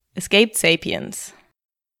Escaped Sapiens.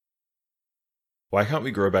 Why can't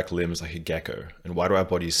we grow back limbs like a gecko, and why do our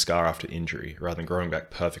bodies scar after injury rather than growing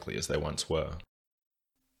back perfectly as they once were?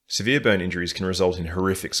 Severe bone injuries can result in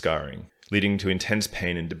horrific scarring, leading to intense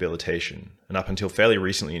pain and debilitation, and up until fairly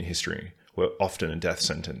recently in history, were often a death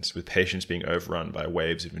sentence, with patients being overrun by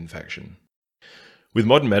waves of infection. With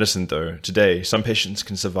modern medicine, though, today, some patients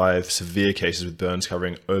can survive severe cases with burns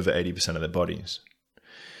covering over 80% of their bodies.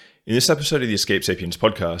 In this episode of the Escape Sapiens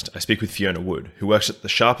podcast, I speak with Fiona Wood, who works at the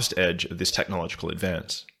sharpest edge of this technological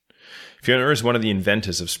advance. Fiona is one of the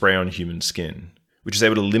inventors of spray-on human skin, which is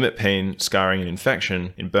able to limit pain, scarring, and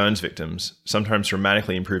infection in burns victims, sometimes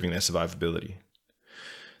dramatically improving their survivability.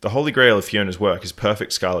 The holy grail of Fiona's work is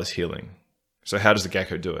perfect scarless healing. So how does the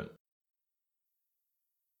gecko do it?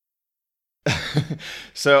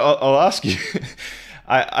 So I'll ask you,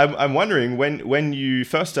 I'm wondering, when you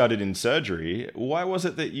first started in surgery, why was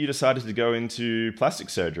it that you decided to go into plastic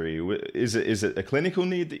surgery? Is it a clinical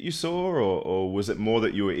need that you saw, or was it more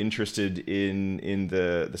that you were interested in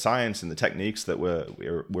the science and the techniques that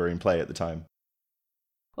were in play at the time?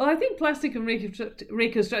 Well, I think plastic and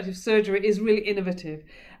reconstructive surgery is really innovative.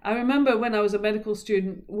 I remember when I was a medical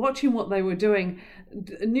student watching what they were doing,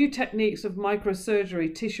 new techniques of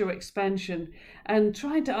microsurgery, tissue expansion, and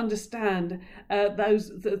trying to understand those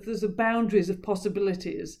boundaries of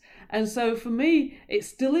possibilities. And so for me, it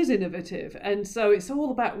still is innovative. And so it's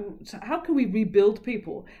all about how can we rebuild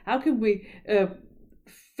people? How can we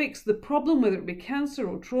fix the problem, whether it be cancer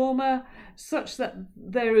or trauma, such that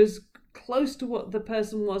there is close to what the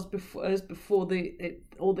person was before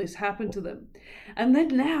all this happened to them. And then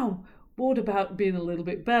now, what about being a little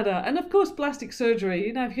bit better? And of course, plastic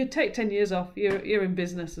surgery, if you take 10 years off, you're in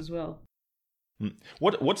business as well.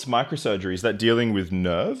 What's microsurgery? Is that dealing with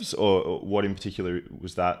nerves, or what in particular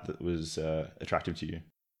was that was attractive to you?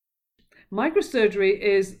 Microsurgery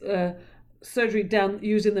is surgery done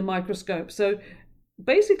using the microscope. So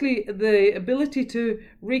basically, the ability to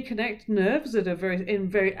reconnect nerves that are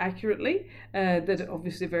very accurately, that are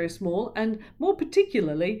obviously very small, and more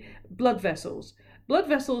particularly blood vessels. Blood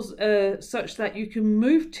vessels such that you can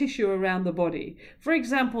move tissue around the body. For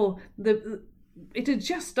example, it had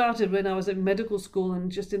just started when I was in medical school,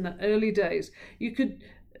 and just in the early days,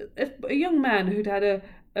 a young man who'd had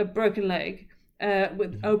a broken leg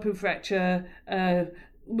with open fracture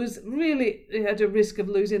was really at a risk of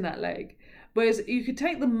losing that leg. Whereas you could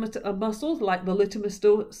take a muscle, like the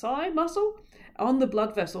latissimustosi muscle, on the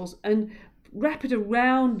blood vessels and wrap it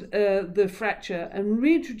around the fracture and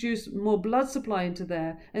reintroduce more blood supply into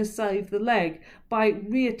there and save the leg by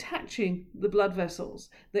reattaching the blood vessels,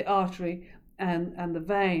 the artery and the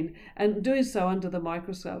vein, and doing so under the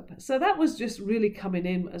microscope. So that was just really coming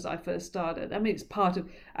in as I first started. I mean, it's part of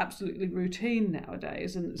absolutely routine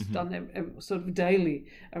nowadays, and it's done sort of daily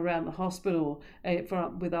around the hospital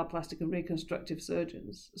with our plastic and reconstructive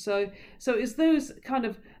surgeons. So it's those kind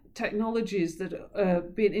of technologies that are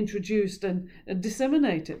being introduced and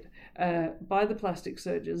disseminated by the plastic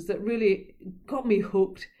surgeons that really got me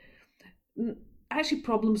hooked. Actually,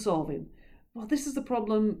 problem solving. Well, this is the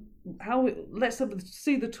problem. Let's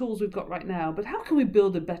see the tools we've got right now, but how can we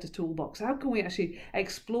build a better toolbox? How can we actually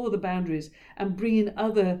explore the boundaries and bring in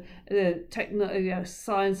other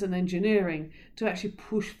science and engineering to actually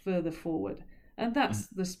push further forward? And that's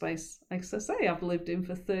the space, like I say, I've lived in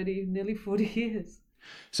for nearly 40 years.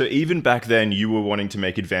 So even back then, you were wanting to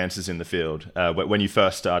make advances in the field. When you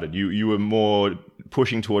first started, you were more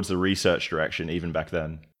pushing towards the research direction even back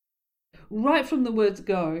then. Right from the words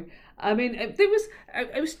go. I mean, it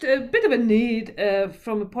was a bit of a need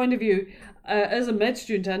from a point of view. As a med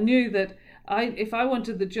student, I knew that if I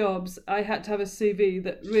wanted the jobs, I had to have a CV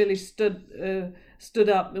that really stood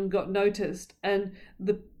up and got noticed. And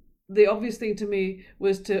the obvious thing to me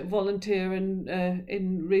was to volunteer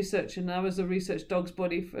in research, and I was a research dog's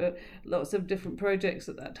body for lots of different projects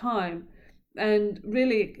at that time. And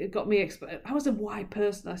really, it got me. I was a why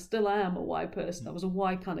person. I still am a why person. I was a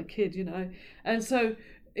why kind of kid, and so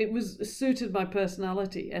it suited my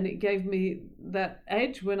personality, and it gave me that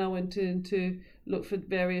edge when I went in to look for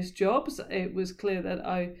various jobs. It was clear that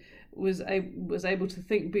I was able to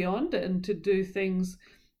think beyond and to do things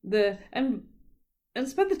and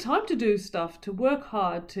spend the time to do stuff, to work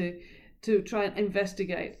hard, to try and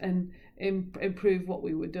investigate and improve what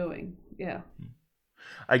we were doing. Yeah.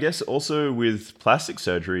 I guess also with plastic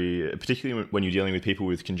surgery, particularly when you're dealing with people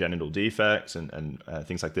with congenital defects and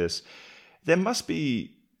things like this, there must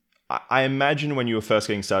be, I imagine when you were first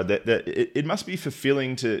getting started, that it must be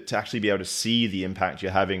fulfilling to actually be able to see the impact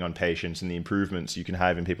you're having on patients and the improvements you can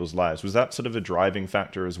have in people's lives. Was that sort of a driving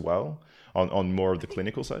factor as well on more of the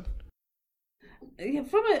clinical side?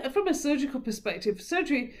 from a surgical perspective,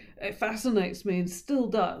 surgery fascinates me and still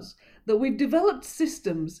does. That we've developed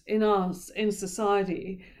systems in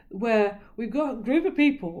society where we've got a group of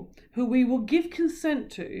people who we will give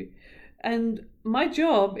consent to, and my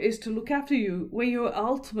job is to look after you where you're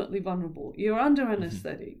ultimately vulnerable. You're under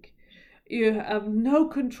anaesthetic. You have no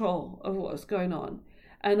control of what's going on,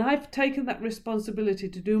 and I've taken that responsibility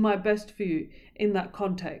to do my best for you in that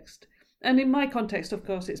context. And in my context, of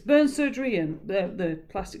course, it's burn surgery and the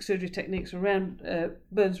plastic surgery techniques around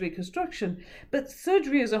burns reconstruction. But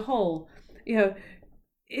surgery as a whole,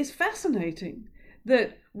 is fascinating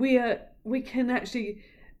that we can actually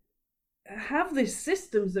have these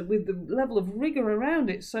systems that with the level of rigor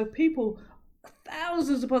around it, so people,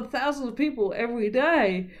 thousands upon thousands of people every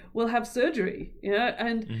day will have surgery,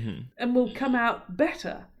 and will come out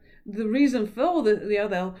better. The reason for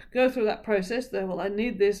they'll go through that process. I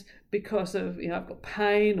need this because of I've got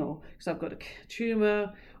pain, or because I've got a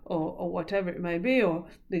tumor, or whatever it may be, or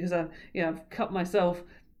because I've cut myself,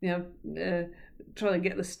 trying to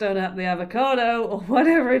get the stone out of the avocado, or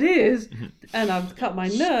whatever it is, and I've cut my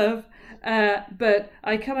nerve. But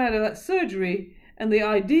I come out of that surgery, and the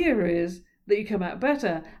idea is that you come out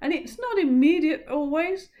better. And it's not immediate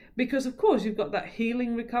always, because of course you've got that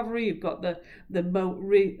healing recovery, you've got the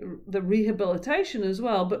rehabilitation as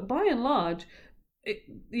well. But by and large,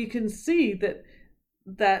 you can see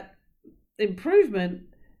that improvement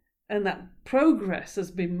and that progress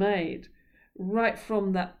has been made right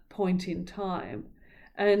from that point in time.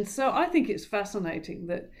 And so I think it's fascinating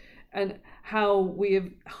and how we have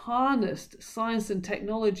harnessed science and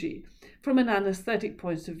technology from an anaesthetic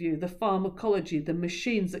point of view, the pharmacology, the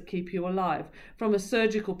machines that keep you alive, from a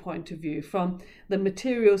surgical point of view, from the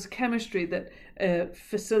materials chemistry that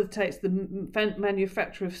facilitates the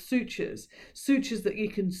manufacture of sutures that you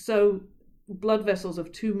can sew blood vessels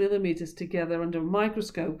of 2 millimeters together under a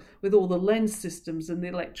microscope with all the lens systems and the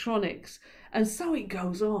electronics. And so it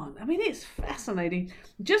goes on. I mean, it's fascinating.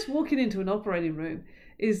 Just walking into an operating room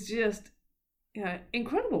is just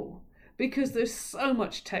incredible, because there's so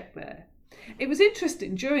much tech there. It was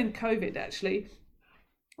interesting during COVID, actually.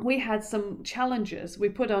 We had some challenges. We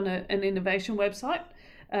put on an innovation website,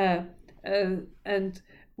 and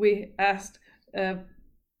we asked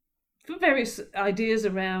for various ideas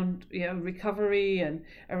around recovery and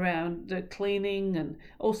around cleaning and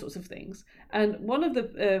all sorts of things. And one of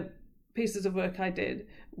the pieces of work I did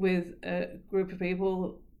with a group of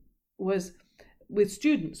people was with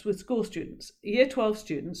school students, year 12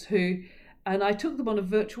 students and I took them on a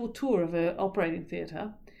virtual tour of an operating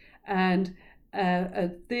theatre, and a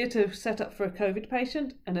theatre set up for a COVID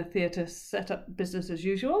patient and a theatre set up business as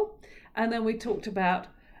usual. And then we talked about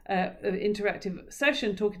an interactive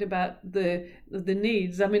session talking about the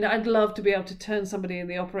needs. I mean, I'd love to be able to turn somebody in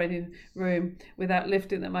the operating room without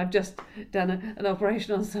lifting them. I've just done an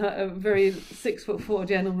operation on a very 6'4"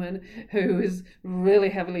 gentleman who is really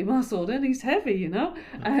heavily muscled, and he's heavy, and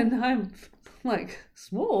I'm like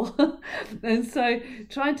small. And so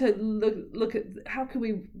trying to look at how can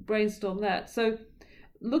we brainstorm that. So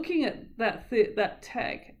looking at that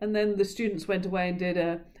tech, and then the students went away and did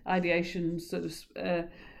a ideation sort of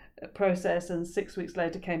process, and 6 weeks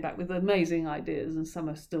later came back with amazing ideas, and some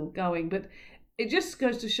are still going. But it just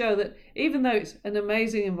goes to show that even though it's an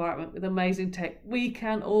amazing environment with amazing tech, we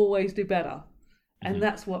can always do better. And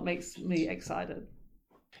that's what makes me excited.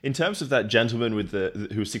 In terms of that gentleman who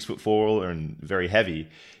was 6'4" and very heavy,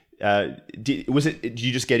 did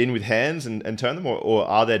you just get in with hands and turn them, or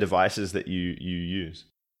are there devices that you use?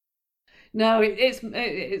 No, it's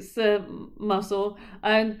muscle,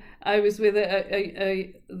 and I was with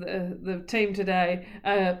the team today.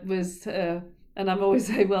 And I'm always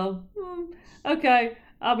saying, well, okay,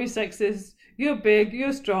 I'll be sexist. You're big,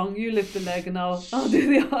 you're strong. You lift the leg, and I'll do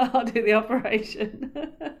the operation.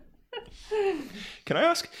 Can I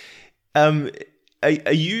ask, are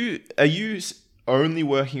you only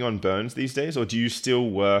working on burns these days, or do you still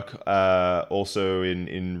work also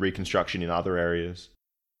in reconstruction in other areas?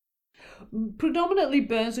 Predominantly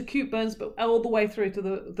burns, acute burns, but all the way through to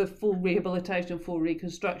the full rehabilitation, full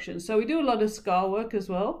reconstruction. So we do a lot of scar work as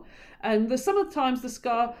well. And sometimes the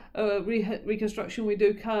scar reconstruction we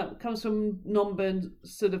do comes from non-burn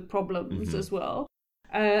sort of problems as well.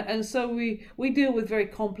 And so we deal with very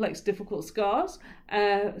complex, difficult scars.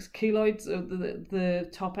 Keloids are the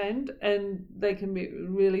top end, and they can be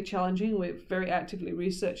really challenging. We're very actively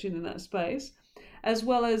researching in that space, as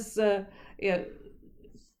well as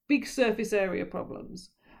big surface area problems.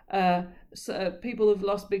 So people have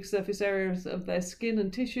lost big surface areas of their skin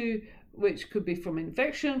and tissue which could be from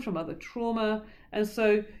infection, from other trauma. And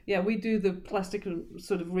so, we do the plastic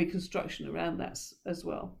sort of reconstruction around that as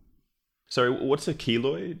well. Sorry, what's a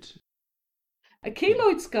keloid? A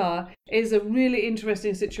keloid scar is a really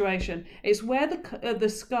interesting situation. It's where the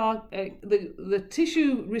scar, the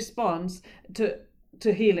tissue responds to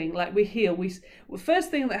healing. Like we heal. First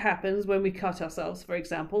thing that happens when we cut ourselves, for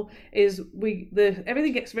example, is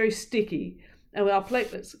everything gets very sticky, and our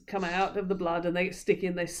platelets come out of the blood and they get sticky,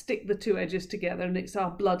 and they stick the two edges together, and it's our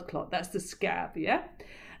blood clot. That's the scab, yeah.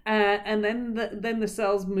 And then the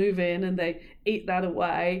cells move in and they eat that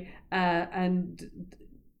away, and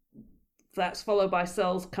that's followed by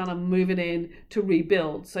cells kind of moving in to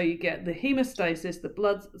rebuild. So you get the hemostasis, the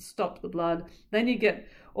blood stops the blood, then you get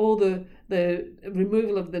all the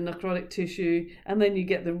removal of the necrotic tissue, and then you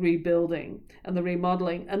get the rebuilding and the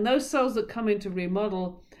remodeling. And those cells that come in to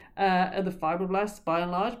remodel are the fibroblasts by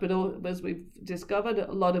and large, but as we've discovered,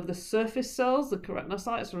 a lot of the surface cells, the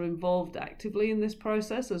keratinocytes, are involved actively in this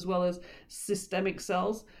process, as well as systemic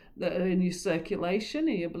cells that are in your circulation,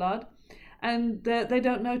 in your blood. And they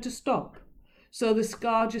don't know to stop. So the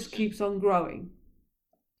scar just keeps on growing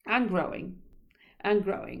and growing and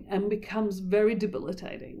growing, and becomes very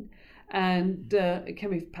debilitating. And it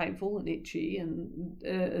can be painful and itchy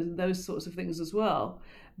and those sorts of things as well.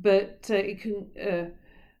 But it can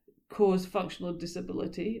cause functional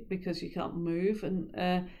disability because you can't move,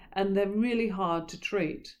 and they're really hard to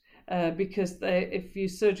treat because if you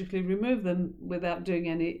surgically remove them without doing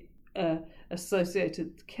any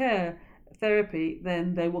associated therapy,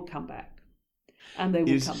 then they will come back, and they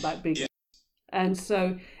will come back bigger. And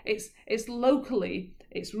so it's locally,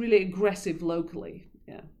 it's really aggressive locally.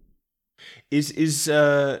 Yeah. Is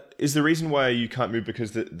the reason why you can't move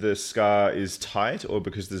because the scar is tight, or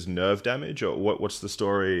because there's nerve damage, or what's the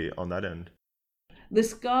story on that end? The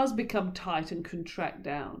scars become tight and contract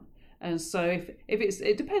down. And so if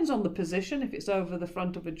it depends on the position. If it's over the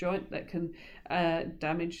front of a joint, that can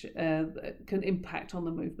damage, can impact on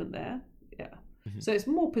the movement there. Yeah. Mm-hmm. So it's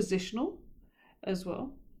more positional as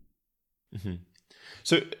well. Mm-hmm.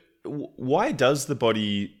 So why does the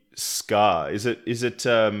body scar? Is it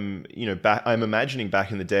I'm imagining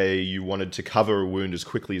back in the day you wanted to cover a wound as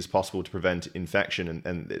quickly as possible to prevent infection,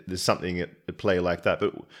 and there's something at play like that.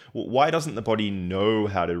 But why doesn't the body know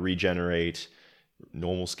how to regenerate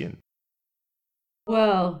normal skin?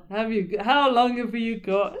 Well, how long have you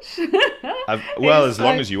got? As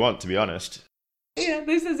long as you want, to be honest. Yeah,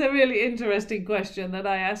 this is a really interesting question that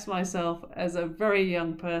I asked myself as a very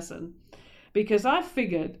young person, because I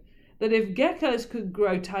figured that if geckos could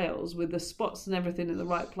grow tails with the spots and everything in the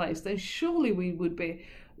right place, then surely we'd be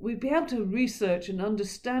able to research and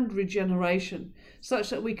understand regeneration such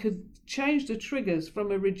that we could change the triggers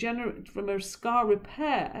from a scar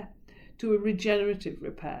repair to a regenerative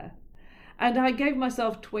repair. And I gave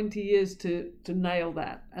myself 20 years to nail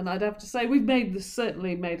that. And I'd have to say we've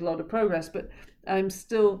certainly made a lot of progress, but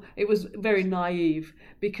it was very naive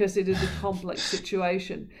because it is a complex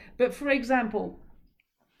situation. But for example,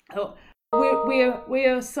 we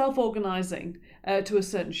are self-organizing to a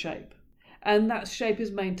certain shape, and that shape is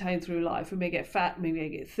maintained through life. We may get fat, we may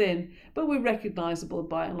get thin, but we're recognizable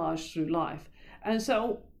by and large through life. And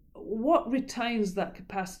so what retains that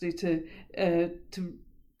capacity to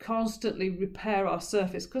constantly repair our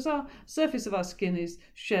surface, because our surface of our skin is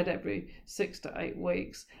shed every 6 to 8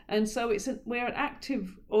 weeks, and so we're an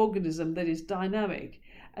active organism that is dynamic.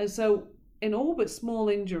 And so in all but small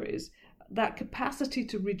injuries, that capacity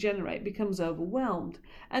to regenerate becomes overwhelmed.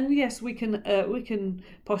 And yes, we can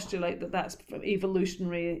postulate that that's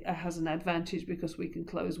evolutionary, has an advantage because we can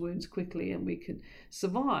close wounds quickly and we can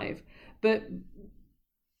survive. But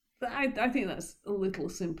I think that's a little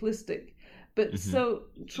simplistic. But so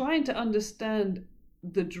trying to understand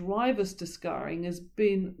the drivers to scarring has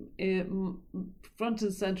been front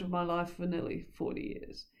and center of my life for nearly 40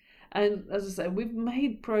 years. And as I say, we've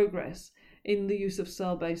made progress in the use of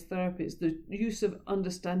cell-based therapies, the use of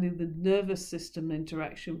understanding the nervous system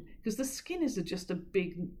interaction, because the skin is just a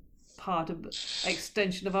big part of the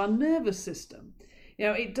extension of our nervous system.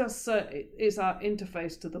 It does. It's our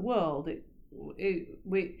interface to the world. It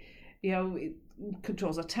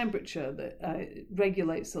controls our temperature, that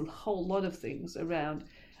regulates a whole lot of things around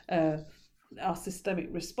our systemic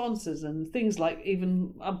responses, and things like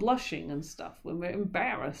even our blushing and stuff when we're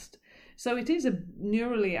embarrassed. So it is a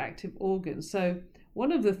neurally active organ. So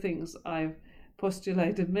one of the things I've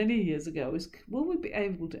postulated many years ago is, will we be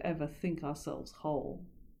able to ever think ourselves whole?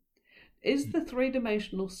 Is the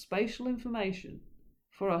three-dimensional spatial information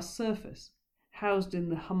for our surface housed in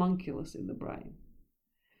the homunculus in the brain?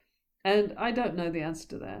 And I don't know the answer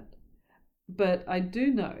to that, but I do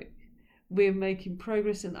know we're making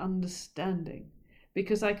progress in understanding,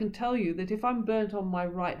 because I can tell you that if I'm burnt on my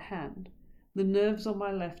right hand, the nerves on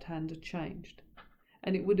my left hand are changed,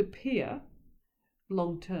 and it would appear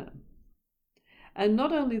long term. And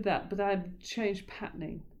not only that, but I've changed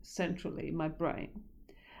patterning centrally in my brain.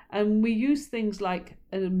 And we use things like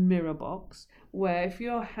a mirror box, where if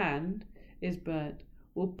your hand is burnt,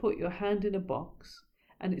 we'll put your hand in a box,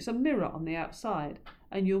 and it's a mirror on the outside,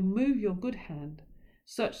 and you'll move your good hand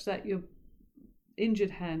such that your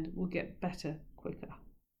injured hand will get better quicker.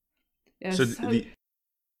 Yeah,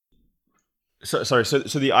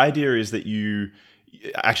 So the idea is that you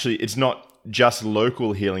actually, it's not just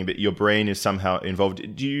local healing, but your brain is somehow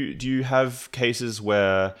involved. Do you have cases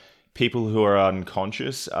where people who are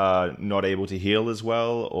unconscious are not able to heal as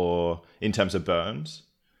well, or in terms of burns,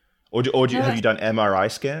 or have you done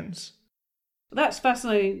MRI scans? That's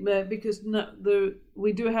fascinating, because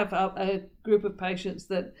we do have a group of patients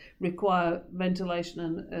that require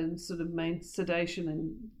ventilation and sort of main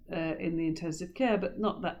sedation in the intensive care, but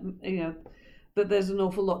not that, but there's an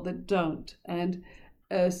awful lot that don't. And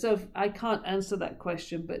so I can't answer that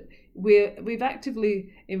question, but we've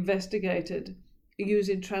actively investigated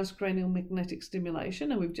using transcranial magnetic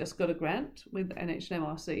stimulation, and we've just got a grant with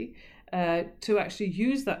NHMRC to actually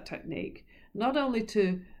use that technique, not only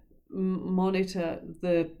to monitor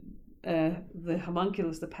the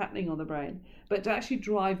homunculus, the patterning on the brain, but to actually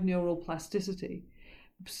drive neural plasticity.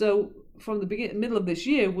 So from the middle of this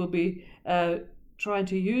year, we'll be trying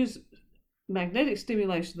to use magnetic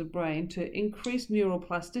stimulation of the brain to increase neural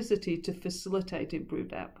plasticity to facilitate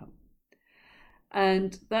improved outcome.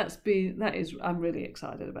 And I'm really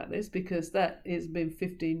excited about this, because that has been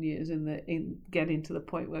 15 years in getting to the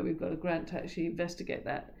point where we've got a grant to actually investigate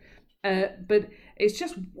that. But it's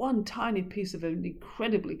just one tiny piece of an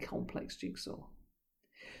incredibly complex jigsaw.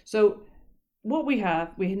 So what we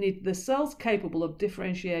need the cells capable of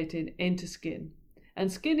differentiating into skin.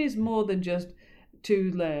 And skin is more than just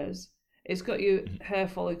two layers. It's got your hair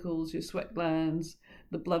follicles, your sweat glands,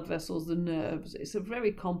 the blood vessels, the nerves. It's a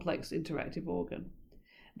very complex interactive organ.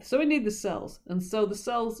 So we need the cells. And so the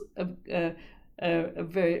cells are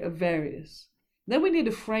various. Then we need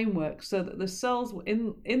a framework so that the cells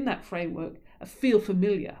in that framework feel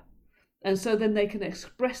familiar. And so then they can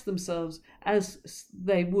express themselves as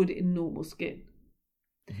they would in normal skin.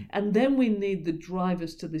 Mm-hmm. And then we need the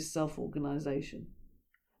drivers to this self-organization.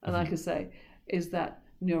 And like I say, is that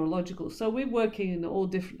neurological. So we're working in all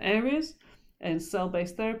different areas and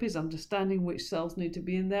cell-based therapies, understanding which cells need to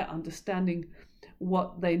be in there, understanding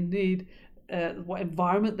what they need, what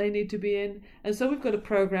environment they need to be in. And so we've got a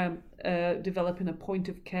program developing a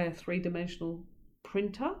point-of-care three-dimensional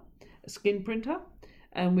printer, a skin printer,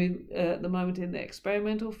 and we at the moment in the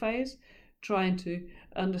experimental phase, trying to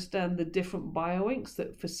understand the different bioinks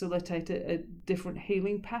that facilitate different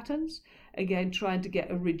healing patterns. Again, trying to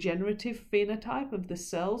get a regenerative phenotype of the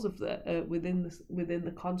cells of the within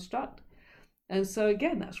the construct. And so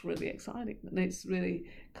again, that's really exciting, and it's really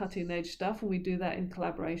cutting edge stuff. And we do that in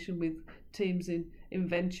collaboration with teams in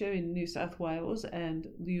Venture in New South Wales and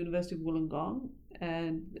the University of Wollongong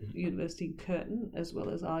and University in Curtin, as well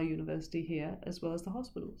as our university here, as well as the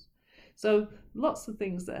hospitals. So lots of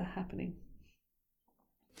things that are happening.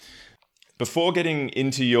 Before getting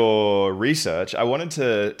into your research, I wanted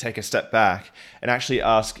to take a step back and actually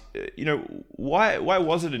ask, why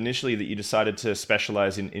was it initially that you decided to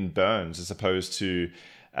specialize in burns as opposed to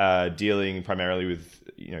dealing primarily with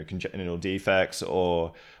congenital defects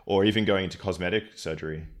or even going into cosmetic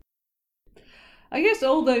surgery? I guess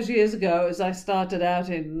all those years ago, as I started out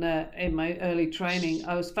in my early training,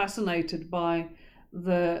 I was fascinated by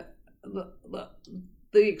the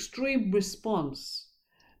extreme response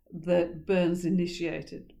that burns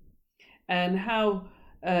initiated, and how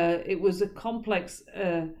it was a complex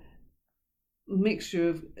mixture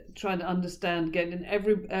of trying to understand getting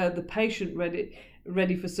the patient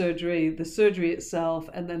ready for surgery, the surgery itself,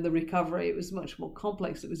 and then the recovery. It was much more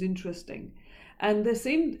complex. It was interesting, and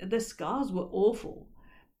the scars were awful,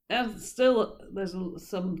 and still there's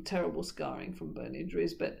some terrible scarring from burn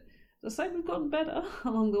injuries, but the same, we've gotten better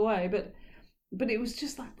along the way, but it was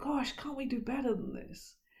just like, gosh, can't we do better than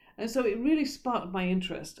this? And so it really sparked my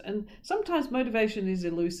interest. And sometimes motivation is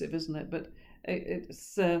elusive, isn't it? But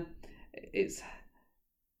it's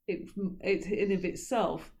in of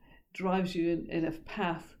itself drives you in a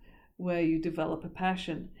path where you develop a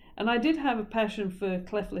passion. And I did have a passion for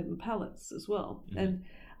cleft lip and palates as well. Mm-hmm. And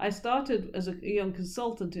I started as a young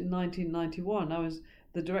consultant in 1991. I was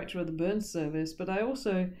the director of the burn service, but I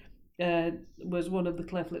also was one of the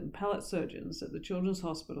cleft lip and palate surgeons at the Children's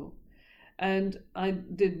Hospital. And I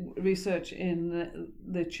did research in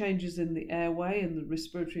the changes in the airway and the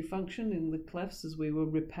respiratory function in the clefts as we were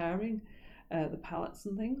repairing the palates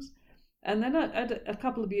and things. And then a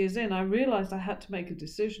couple of years in, I realized I had to make a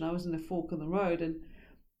decision. I was in a fork in the road,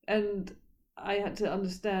 and I had to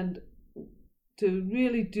understand to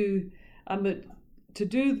really do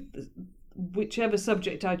whichever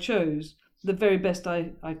subject I chose the very best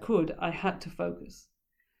I could. I had to focus.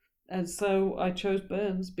 And so I chose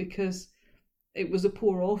burns because it was a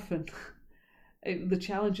poor orphan. The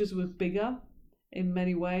challenges were bigger in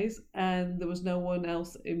many ways, and there was no one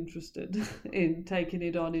else interested in taking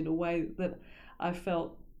it on in a way that I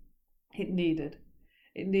felt it needed.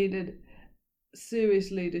 It needed serious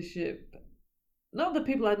leadership. Not that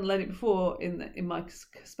people hadn't led it before in my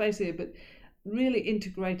space here, but really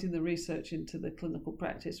integrating the research into the clinical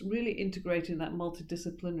practice, really integrating that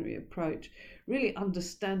multidisciplinary approach, really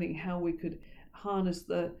understanding how we could harness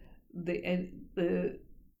the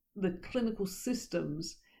clinical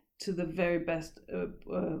systems to the very best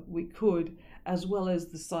we could, as well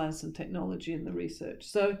as the science and technology and the research.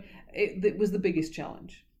 So it was the biggest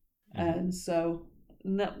challenge. Mm-hmm. And so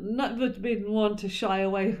not being one to shy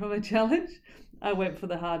away from a challenge, I went for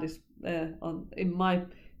the hardest in my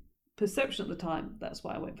perception at the time. That's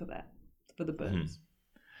why I went for the burns.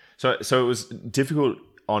 Mm-hmm. So it was difficult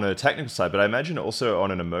on a technical side, but I imagine also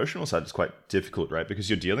on an emotional side, it's quite difficult, right? Because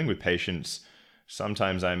you're dealing with patients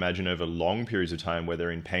sometimes, I imagine, over long periods of time where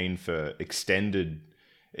they're in pain for extended.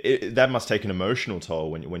 That must take an emotional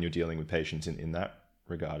toll when you're dealing with patients in that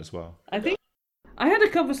regard as well. I think I had a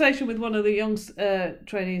conversation with one of the young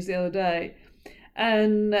trainees the other day,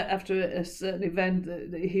 and after a certain event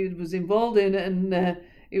that he was involved in, and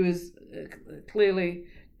he was clearly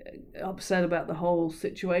upset about the whole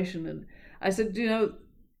situation. And I said,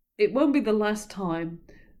 it won't be the last time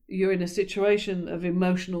you're in a situation of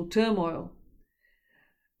emotional turmoil.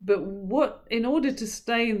 But in order to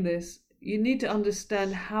stay in this, you need to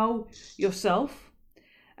understand how yourself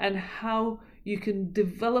and how you can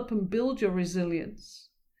develop and build your resilience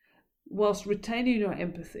whilst retaining your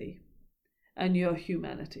empathy and your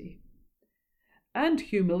humanity and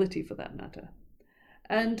humility, for that matter.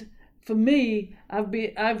 And for me,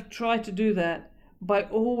 I've tried to do that by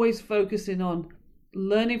always focusing on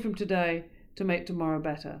learning from today to make tomorrow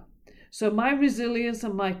better. So my resilience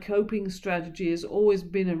and my coping strategy has always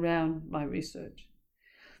been around my research,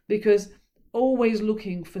 because always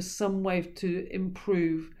looking for some way to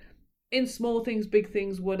improve in small things, big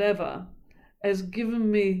things, whatever, has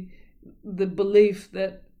given me the belief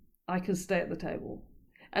that I can stay at the table.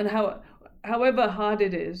 And however hard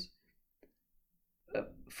it is,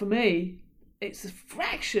 for me, it's a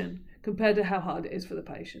fraction compared to how hard it is for the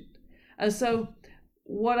patient. And so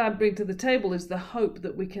what I bring to the table is the hope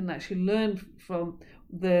that we can actually learn from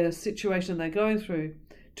the situation they're going through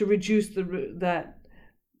to reduce that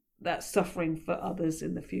suffering for others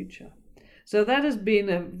in the future. So that has been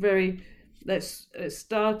it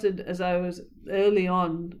started as I was early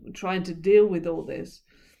on trying to deal with all this,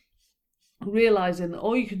 realizing that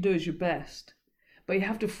all you can do is your best, but you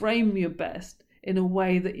have to frame your best in a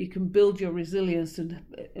way that you can build your resilience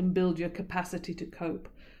and build your capacity to cope,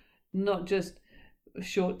 not just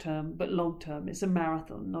short term, but long term. It's a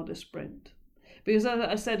marathon, not a sprint. Because as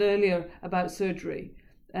I said earlier about surgery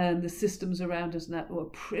and the systems around us now, what a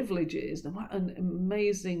privilege it is, and what an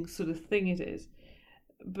amazing sort of thing it is,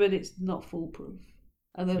 but it's not foolproof.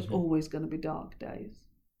 And there's always going to be dark days.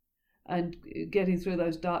 And getting through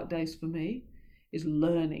those dark days for me is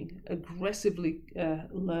learning, aggressively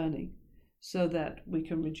learning, so that we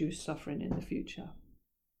can reduce suffering in the future.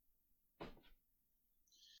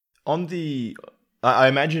 I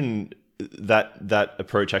imagine that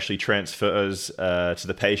approach actually transfers to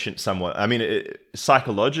the patient somewhat. I mean,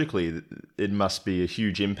 psychologically, it must be a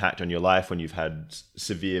huge impact on your life when you've had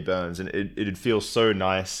severe burns, and it'd feel so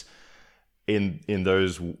nice in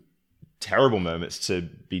those terrible moments to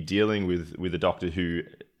be dealing with a doctor who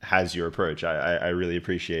has your approach. I really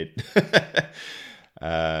appreciate.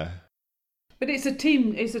 But it's a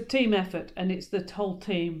team effort, and it's the whole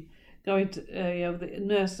team going to the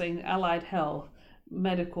nursing, allied health,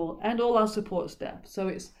 medical, and all our support staff. So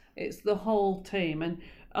it's the whole team, and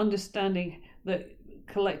understanding that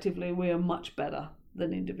collectively we are much better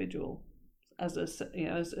than individual.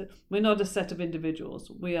 We're not a set of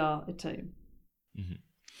individuals. We are a team. Mm-hmm.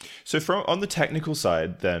 So on the technical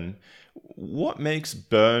side, then, what makes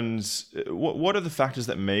burns? What are the factors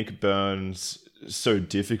that make burns so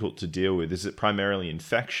difficult to deal with? Is it primarily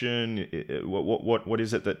infection? What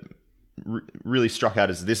is it that really struck out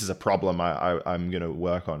as this is a problem I'm going to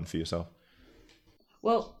work on for yourself?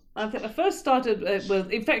 Well, I think I first started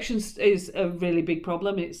with infections is a really big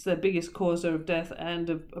problem. It's the biggest causer of death and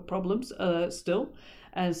of problems still.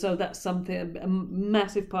 And so that's something, a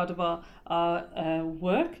massive part of our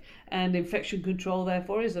work, and infection control,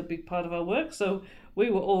 therefore, is a big part of our work. So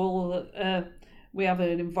we were all, we have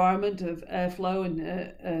an environment of airflow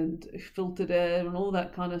and filtered air and all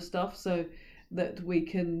that kind of stuff so that we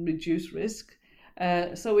can reduce risk.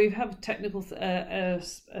 So we have technical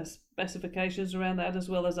specifications around that, as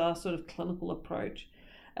well as our sort of clinical approach.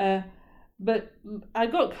 But I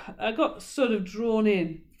got sort of drawn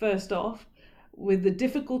in first off with the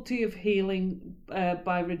difficulty of healing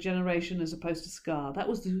by regeneration as opposed to scar. That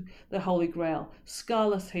was the holy grail,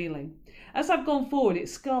 scarless healing. As I've gone forward,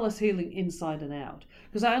 it's scarless healing inside and out,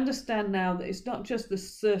 because I understand now that it's not just the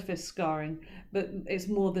surface scarring, but it's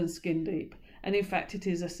more than skin deep. And in fact, it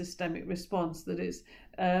is a systemic response that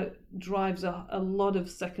drives a lot of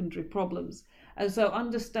secondary problems. And so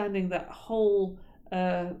understanding that whole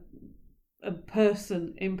a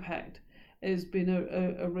person impact has been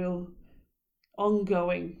a real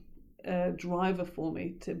ongoing driver for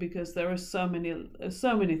me, because there are so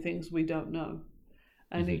many things we don't know.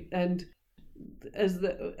 And and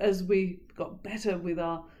as we got better with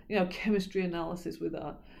our chemistry analysis, with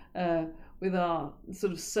our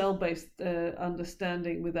sort of cell-based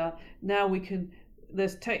understanding,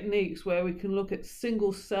 there's techniques where we can look at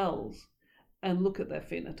single cells and look at their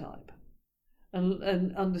phenotype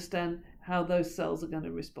and understand how those cells are going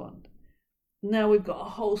to respond. Now we've got a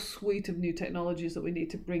whole suite of new technologies that we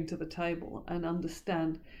need to bring to the table and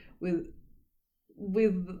understand with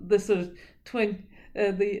the sort of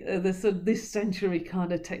the sort of this century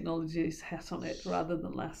kind of technologies hat on it, rather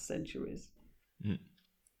than last century's. Mm.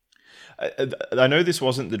 I know this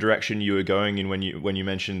wasn't the direction you were going in when you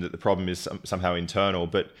mentioned that the problem is somehow internal,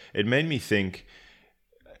 but it made me think,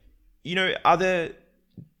 are there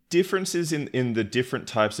differences in the different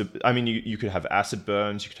types of, I mean, you could have acid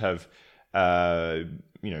burns, you could have,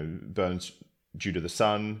 burns due to the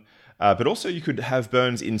sun, but also you could have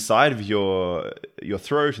burns inside of your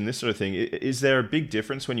throat and this sort of thing. Is there a big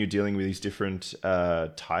difference when you're dealing with these different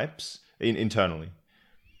types internally?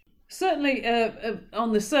 Certainly,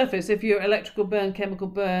 on the surface, if you're electrical burn, chemical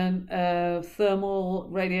burn, thermal,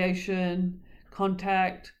 radiation,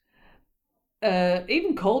 contact,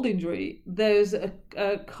 even cold injury, there's a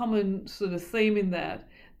common sort of theme in that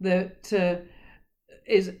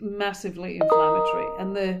is massively inflammatory,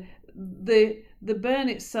 and the burn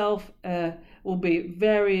itself will be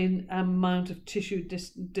varying amount of tissue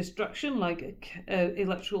destruction. Like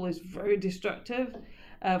electrical is very destructive.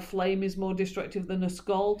 Flame is more destructive than a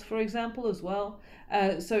scald, for example, as well.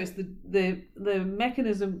 So it's the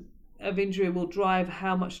mechanism of injury will drive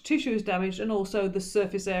how much tissue is damaged, and also the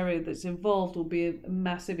surface area that's involved will be a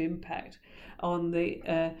massive impact on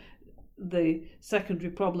the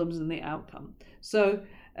secondary problems and the outcome. So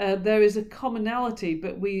there is a commonality,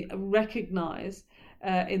 but we recognise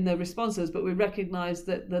in the responses, but we recognise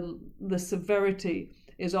that the severity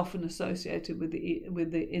is often associated with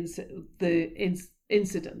the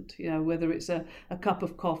incident, whether it's a cup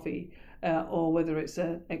of coffee or whether it's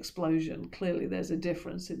an explosion. Clearly there's a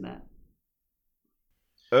difference in that.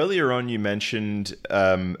 Earlier on you mentioned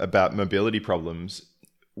about mobility problems.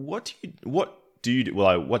 What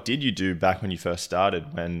did you do back when you first started,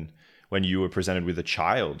 when you were presented with a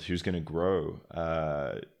child who's going to grow?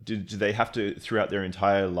 Do they have to, throughout their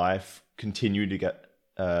entire life, continue to get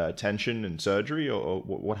attention and surgery, or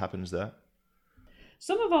what happens there?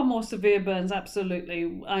 Some of our more severe burns,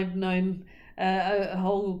 absolutely. I've known a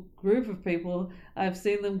whole group of people. I've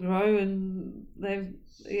seen them grow, and they've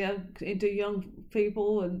into young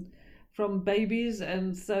people and from babies,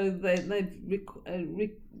 and so they've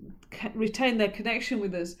retained their connection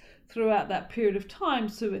with us throughout that period of time.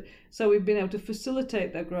 So we've been able to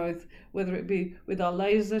facilitate their growth, whether it be with our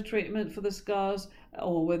laser treatment for the scars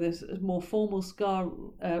or with a more formal scar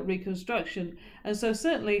reconstruction. And so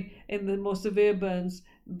certainly in the more severe burns,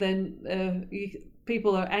 then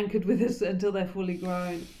people are anchored with us until they're fully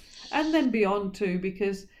grown, and then beyond too,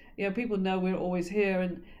 because people know we're always here,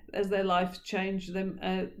 and as their lives change,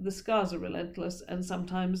 the scars are relentless, and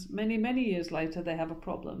sometimes many years later they have a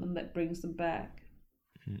problem, and that brings them back.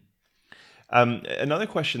 Another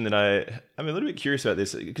question that I'm a little bit curious about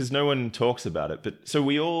this, because no one talks about it, but so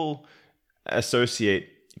we all associate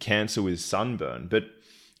cancer with sunburn, but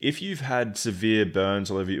if you've had severe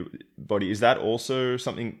burns all over your body, is that also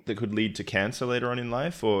something that could lead to cancer later on in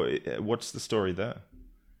life, or what's the story there?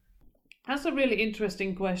 That's a really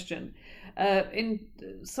interesting question. In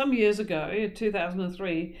some years ago, in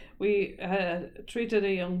 2003, we treated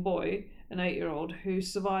a young boy an 8-year-old who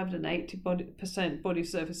survived an 80% body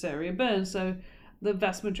surface area burn. So the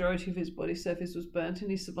vast majority of his body surface was burnt and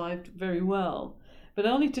he survived very well, but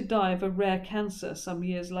only to die of a rare cancer some 3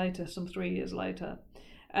 years later.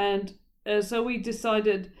 And so we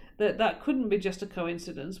decided that couldn't be just a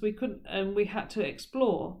coincidence. We had to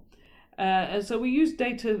explore. And so we used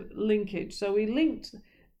data linkage. So we linked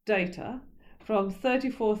data from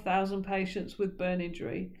 34,000 patients with burn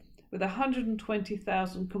injury with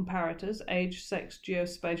 120,000 comparators, age, sex,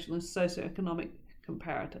 geospatial, and socioeconomic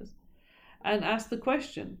comparators, and asked the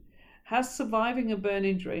question, has surviving a burn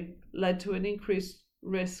injury led to an increased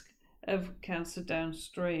risk of cancer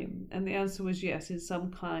downstream? And the answer was yes, in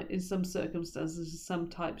some circumstances, in some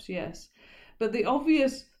types, yes. But the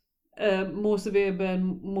obvious more severe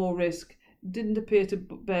burn, more risk didn't appear to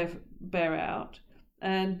bear out.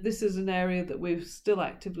 And this is an area that we're still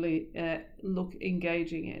actively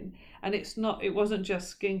engaging in. And it wasn't just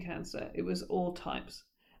skin cancer, it was all types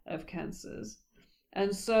of cancers.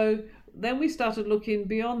 And so then we started looking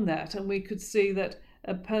beyond that, and we could see that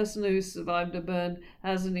a person who survived a burn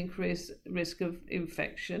has an increased risk of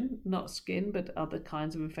infection, not skin, but other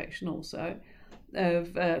kinds of infection also,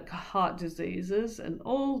 of heart diseases and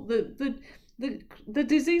all the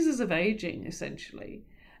diseases of aging, essentially.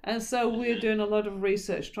 And so we're doing a lot of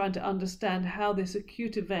research trying to understand how this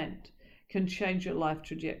acute event can change your life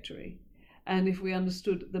trajectory. And if we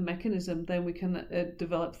understood the mechanism, then we can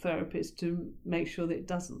develop therapies to make sure that it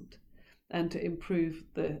doesn't, and to improve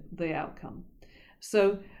the outcome.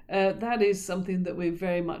 So that is something that we're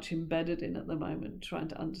very much embedded in at the moment, trying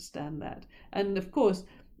to understand that. And of course,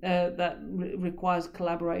 that requires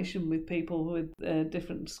collaboration with people with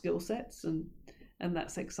different skill sets, and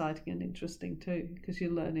that's exciting and interesting too, because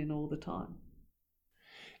you're learning all the time.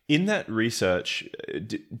 In that research,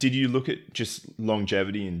 did you look at just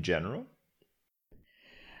longevity in general?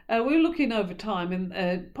 We're looking over time,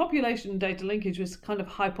 and population data linkage was kind of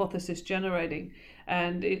hypothesis generating,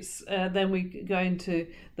 and it's then we go into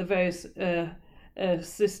the various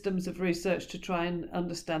systems of research to try and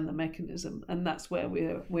understand the mechanism, and that's where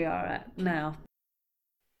we are at now.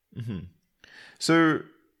 Mm-hmm. So,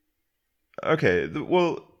 okay,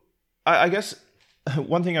 well, I guess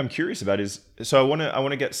one thing I'm curious about is, so I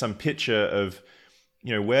want to get some picture of,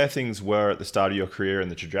 where things were at the start of your career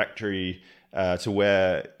and the trajectory to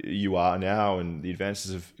where you are now, and the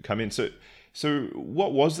advances have come in. So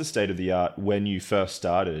what was the state of the art when you first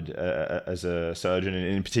started as a surgeon, and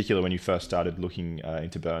in particular when you first started looking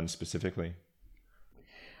into burns specifically?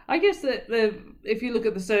 I guess that if you look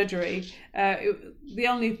at the surgery, the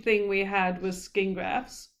only thing we had was skin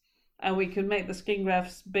grafts, and we could make the skin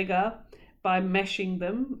grafts bigger by meshing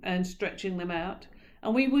them and stretching them out.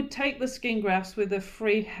 And we would take the skin grafts with a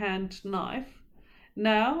freehand knife.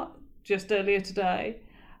 Now, just earlier today,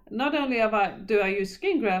 not only do I use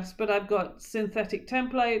skin grafts, but I've got synthetic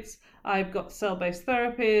templates, I've got cell-based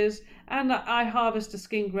therapies, and I harvest a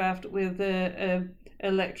skin graft with an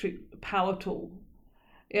electric power tool.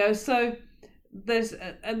 So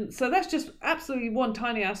so that's just absolutely one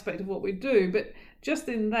tiny aspect of what we do, but just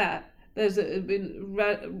in that, there's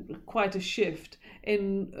been quite a shift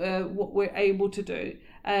in what we're able to do,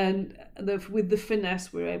 and with the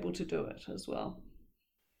finesse we're able to do it as well.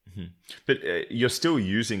 Mm-hmm. But you're still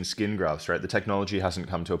using skin grafts, right? The technology hasn't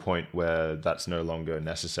come to a point where that's no longer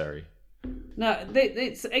necessary. No,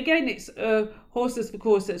 it's horses for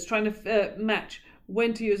courses, trying to match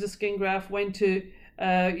when to use a skin graft, when to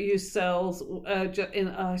use cells in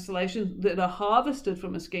isolation that are harvested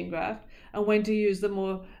from a skin graft, and when to use the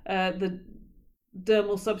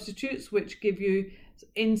dermal substitutes, which give you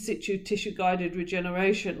in situ tissue guided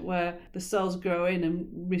regeneration, where the cells grow in and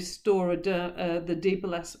restore the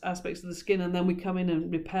deeper aspects of the skin, and then we come in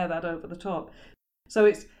and repair that over the top.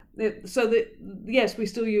 So yes, we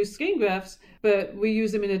still use skin grafts, but we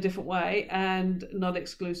use them in a different way and not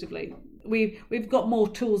exclusively. We've got more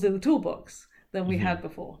tools in the toolbox than we had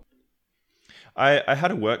before. I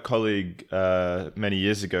had a work colleague many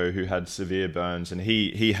years ago who had severe burns, and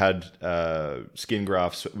he had skin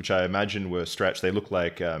grafts, which I imagine were stretched. They look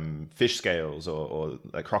like fish scales or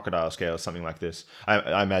like crocodile scales, something like this.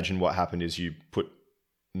 I imagine what happened is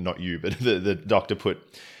not you, but the doctor put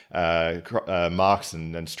marks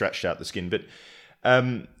and stretched out the skin. But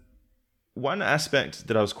one aspect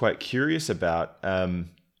that I was quite curious about,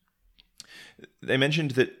 they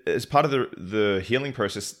mentioned that as part of the healing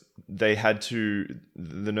process,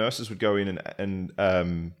 the nurses would go in and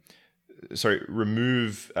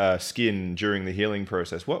remove skin during the healing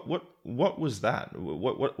process. What was that?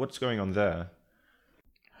 What's going on there?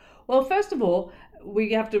 Well, first of all,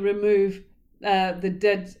 we have to remove the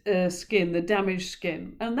dead skin, the damaged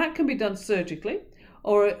skin, and that can be done surgically.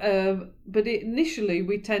 But initially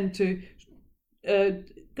we tend to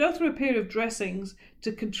go through a period of dressings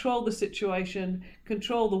to control the situation,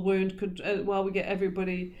 control the wound, while we get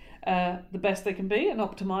everybody the best they can be and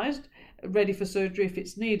optimized, ready for surgery if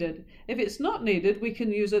it's needed. If it's not needed, we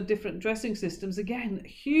can use different dressing systems. Again, a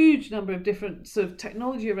huge number of different sort of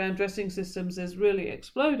technology around dressing systems has really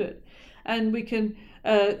exploded, and we can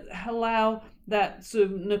allow that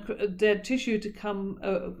sort of dead tissue to come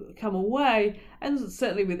away, and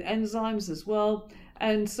certainly with enzymes as well,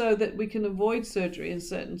 and so that we can avoid surgery in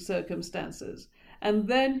certain circumstances. And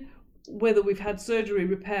then whether we've had surgery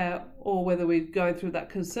repair or whether we're going through that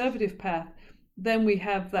conservative path, then we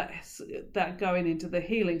have that going into the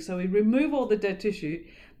healing. So we remove all the dead tissue,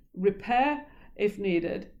 repair if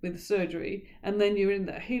needed with surgery, and then you're in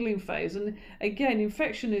that healing phase. And again,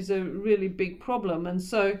 infection is a really big problem, and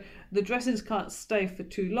so the dressings can't stay for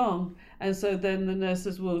too long, and so then the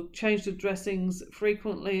nurses will change the dressings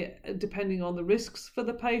frequently depending on the risks for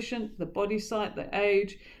the patient, the body site, the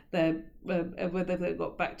age, whether they've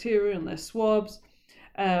got bacteria in their swabs,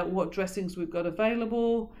 what dressings we've got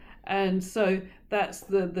available. And so that's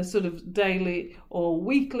the sort of daily or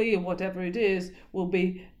weekly or whatever it is, will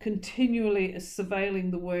be continually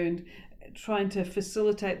surveilling the wound, trying to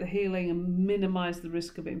facilitate the healing and minimize the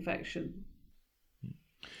risk of infection.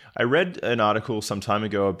 I read an article some time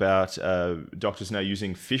ago about doctors now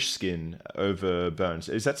using fish skin over burns.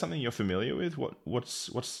 Is that something you're familiar with?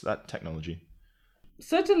 What's that technology?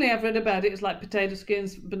 Certainly I've read about it. It's like potato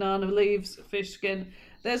skins, banana leaves, fish skin.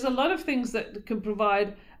 There's a lot of things that can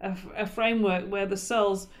provide a framework where the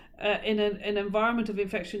cells, in an environment of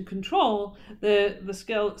infection control,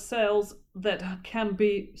 the cells that can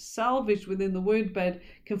be salvaged within the wound bed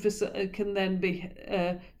can then be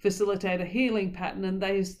facilitate a healing pattern, and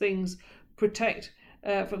those things protect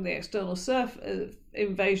from the external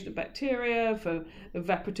invasion of bacteria, for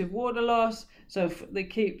evaporative water loss. So it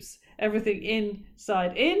keeps everything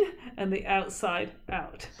inside in and the outside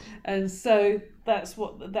out. And so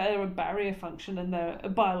they're a barrier function, and they're a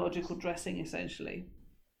biological dressing essentially.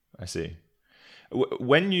 I see.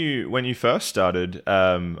 When you first started,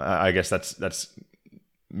 I guess that's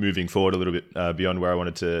moving forward a little bit beyond where I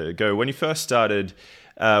wanted to go. When you first started,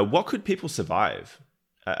 what could people survive?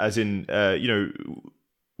 As in,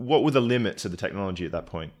 what were the limits of the technology at that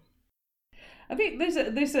point? I think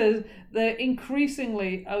they're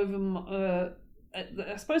increasingly over.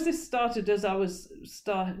 I suppose this started as I was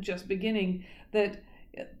just beginning, that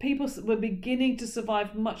people were beginning to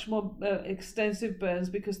survive much more extensive burns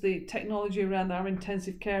because the technology around our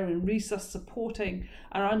intensive care and supporting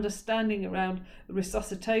our understanding around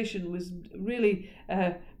resuscitation was really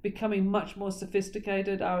becoming much more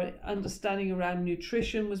sophisticated. Our understanding around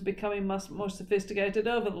nutrition was becoming much more sophisticated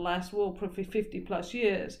over the last 50 plus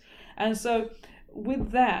years. And so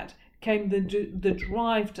with that came the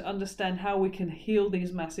drive to understand how we can heal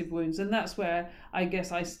these massive wounds. And that's where I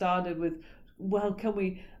guess I started with, well, can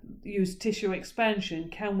we use tissue expansion?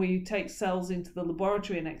 Can we take cells into the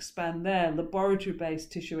laboratory and expand there?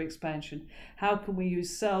 Laboratory-based tissue expansion. How can we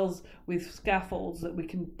use cells with scaffolds that we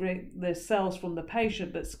can bring the cells from the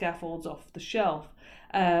patient, but scaffolds off the shelf,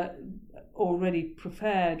 already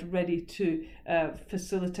prepared, ready to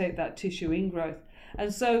facilitate that tissue ingrowth?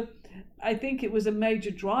 And so I think it was a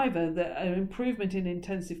major driver, that an improvement in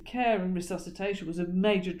intensive care and resuscitation was a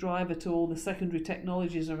major driver to all the secondary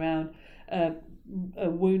technologies around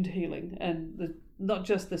wound healing, and not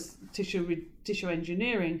just the tissue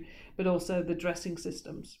engineering, but also the dressing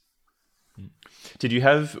systems.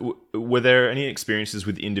 Were there any experiences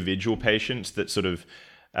with individual patients that sort of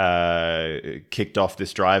kicked off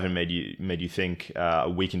this drive and made you think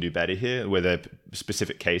we can do better here? Were there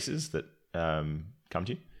specific cases that come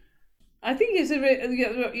to you? I think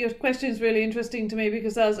your question is really interesting to me,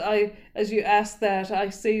 because as you asked that, I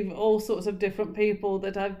see all sorts of different people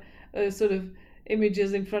that I've sort of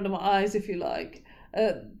images in front of my eyes, if you like.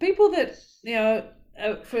 People that,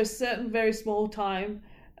 for a certain very small time,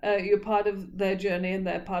 you're part of their journey and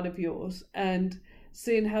they're part of yours, and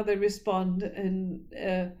seeing how they respond and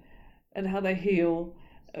how they heal,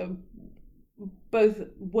 both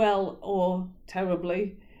well or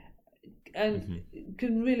terribly, and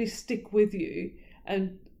can really stick with you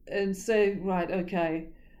and say, right, okay,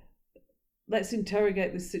 let's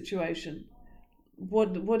interrogate this situation.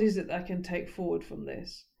 What is it that I can take forward from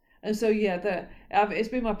this? And so it's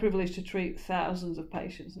been my privilege to treat thousands of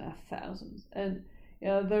patients now, thousands, and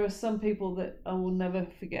there are some people that I will never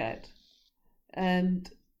forget,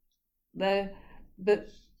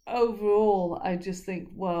 but overall I just think,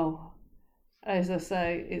 wow, as I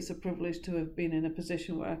say, it's a privilege to have been in a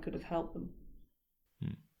position where I could have helped them.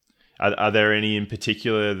 Are there any in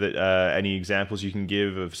particular that any examples you can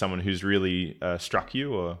give of someone who's really struck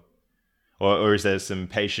you, or is there some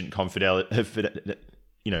patient confidentiality?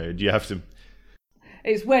 Do you have to?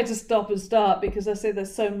 It's where to stop and start, because I say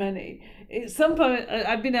there's so many. At some point,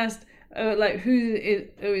 I've been asked who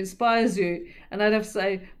inspires you, and I'd have to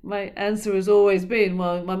say my answer has always been,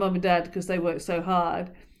 well, my mum and dad, because they worked so hard,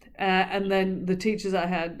 and then the teachers I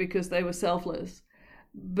had because they were selfless.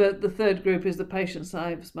 But the third group is the patients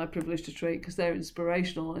it's my privilege to treat because they're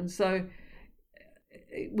inspirational, and so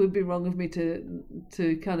it would be wrong of me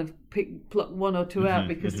to kind of pluck one or two out,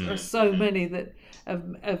 because there are so many that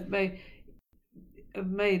have made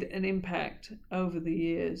an impact over the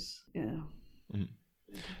years. Yeah,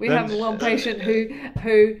 we have one patient who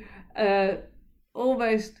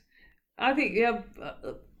almost, I think,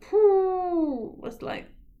 was like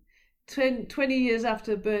 20 years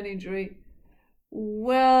after burn injury.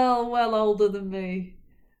 Well older than me,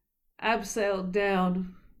 abseiled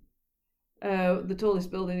down the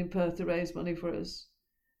tallest building in Perth to raise money for us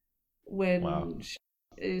when she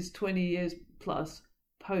is 20 years plus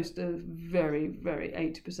post a very, very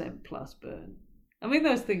 80% plus burn. I mean,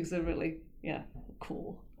 those things are really,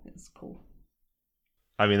 cool. It's cool.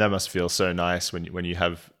 I mean, that must feel so nice when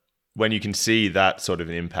you can see that sort of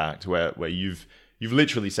an impact where you've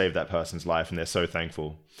literally saved that person's life and they're so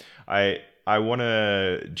thankful. I want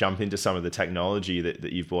to jump into some of the technology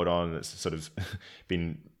that you've brought on that's sort of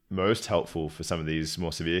been most helpful for some of these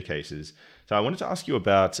more severe cases. So I wanted to ask you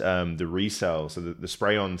about the RECELL, so the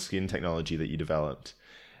spray-on skin technology that you developed.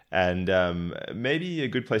 And maybe a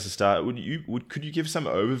good place to start, could you give some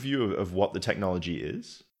overview of what the technology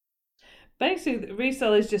is? Basically, the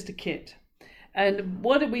RECELL is just a kit. And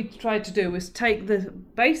what we tried to do was take the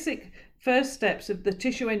basic first steps of the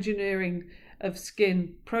tissue engineering of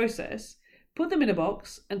skin process, put them in a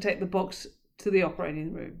box, and take the box to the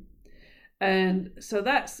operating room. And so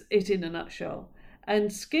that's it in a nutshell.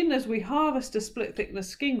 And skin, as we harvest a split thickness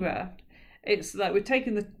skin graft, it's like we're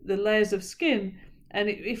taking the layers of skin, and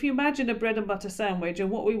if you imagine a bread and butter sandwich, and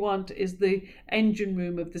what we want is the engine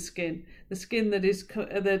room of the skin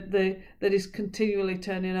that is continually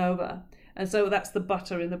turning over. And so that's the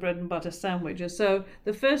butter in the bread and butter sandwich. And so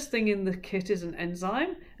the first thing in the kit is an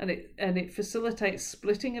enzyme, and it facilitates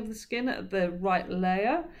splitting of the skin at the right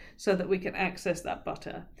layer so that we can access that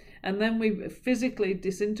butter. And then we physically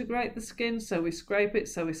disintegrate the skin, so we scrape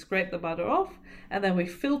the butter off, and then we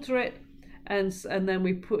filter it, and then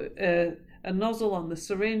we put a nozzle on the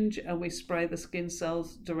syringe, and we spray the skin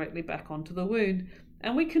cells directly back onto the wound.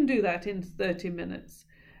 And we can do that in 30 minutes.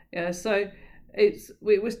 So it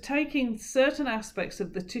was taking certain aspects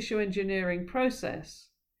of the tissue engineering process,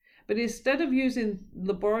 but instead of using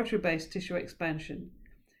laboratory-based tissue expansion,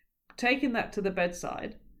 taking that to the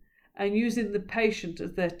bedside and using the patient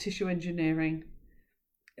as their tissue engineering,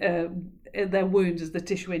 their wounds as the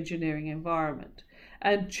tissue engineering environment,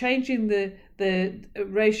 and changing the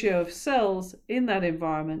ratio of cells in that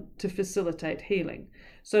environment to facilitate healing.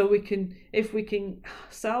 So if we can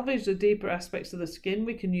salvage the deeper aspects of the skin,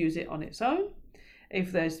 we can use it on its own.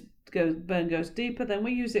 If burn goes deeper, then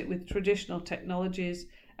we use it with traditional technologies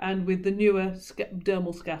and with the newer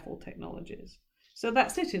dermal scaffold technologies. So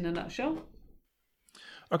that's it in a nutshell.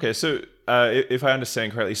 Okay, so if I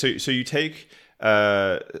understand correctly, so you take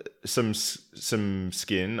some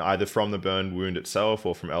skin either from the burn wound itself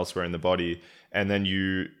or from elsewhere in the body, and then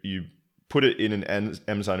you put it in an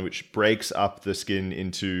enzyme which breaks up the skin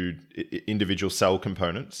into individual cell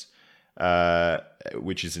components,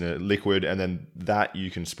 which is in a liquid, and then that you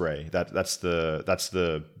can spray. That's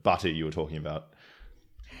the butter you were talking about.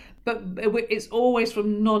 But it's always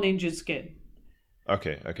from non-injured skin.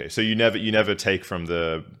 Okay. So you never take from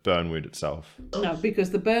the burn wound itself? No,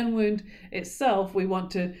 because the burn wound itself, we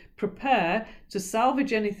want to prepare to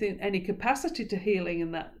salvage any capacity to healing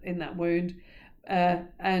in that wound,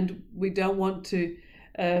 and we don't want the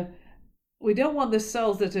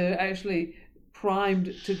cells that are actually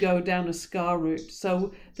primed to go down a scar route.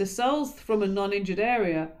 So the cells from a non-injured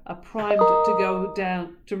area are primed to go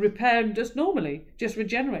down to repair just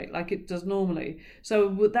regenerate like it does normally.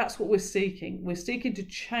 So that's what we're seeking. We're seeking to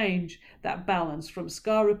change that balance from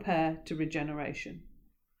scar repair to regeneration.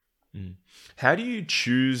 How do you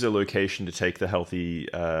choose a location to take the healthy,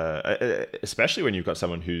 especially when you've got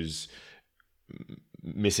someone who's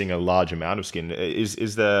missing a large amount of skin?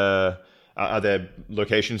 Are there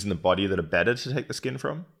locations in the body that are better to take the skin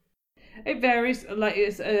from? It varies. Like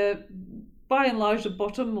it's by and large the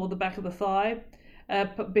bottom or the back of the thigh,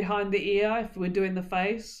 behind the ear if we're doing the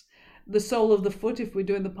face. the sole of the foot if we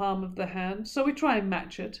do in the palm of the hand. So we try and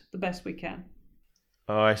match it the best we can.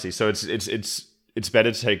 Oh, I see. So it's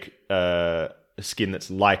better to take a skin that's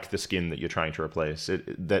like the skin that you're trying to replace.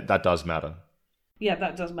 That does matter. Yeah,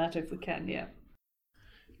 that does matter if we can. Yeah.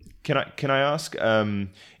 Can I ask,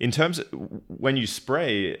 in terms of when you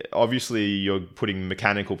spray, obviously you're putting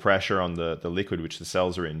mechanical pressure on the liquid which the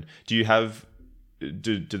cells are in. Do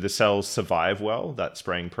the cells survive well, that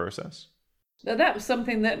spraying process? Now that was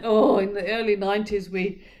something that in the early 90s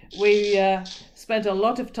we spent a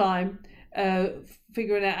lot of time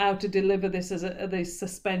figuring out how to deliver this as the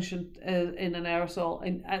suspension in an aerosol.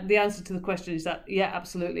 And the answer to the question is that, yeah,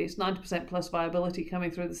 absolutely. It's 90% plus viability coming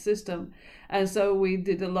through the system. And so we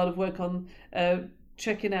did a lot of work on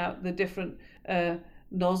checking out the different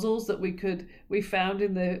nozzles that we found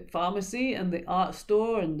in the pharmacy and the art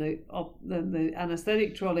store and the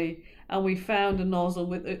anesthetic trolley. And we found a nozzle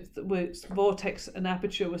with its vortex and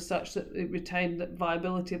aperture was such that it retained the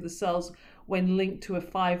viability of the cells when linked to a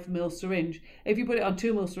 5 ml syringe. If you put it on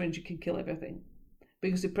 2 ml syringe, you can kill everything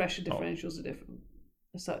because the pressure differentials are different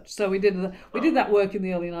as such. So we did that work in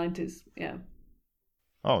the early 90s. Yeah.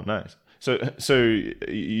 Oh, nice. So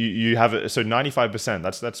you have it. So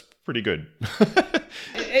 95%. That's pretty good.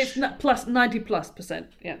 It's not plus 90+%.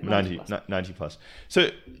 Yeah. 90 plus. So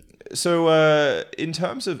in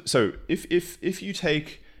terms of, so if you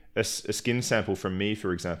take a skin sample from me,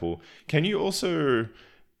 for example, can you also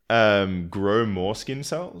grow more skin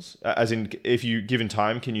cells? As in, if you given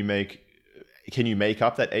time, can you make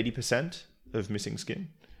up that 80% of missing skin?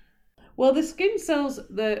 Well, the skin cells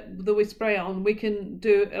that we spray on, we can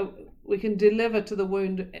deliver to the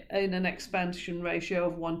wound in an expansion ratio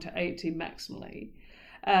of 1:80 maximally.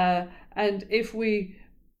 And if we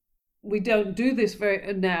don't do this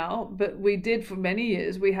very now, but we did for many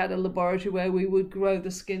years. We had a laboratory where we would grow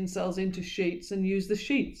the skin cells into sheets and use the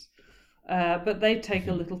sheets. But they take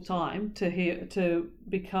a little time to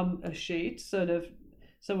become a sheet, sort of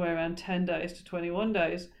somewhere around 10 days to 21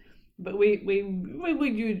 days. But we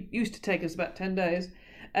used to take us about 10 days,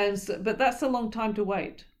 but that's a long time to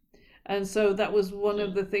wait. And so that was one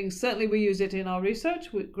of the things. Certainly, we use it in our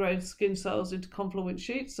research. We grow skin cells into confluent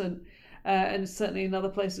sheets, and certainly in other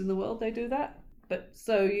places in the world they do that. But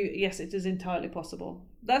so yes, it is entirely possible.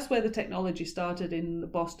 That's where the technology started in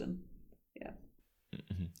Boston. Yeah.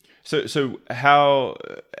 Mm-hmm. So how,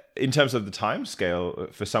 in terms of the time scale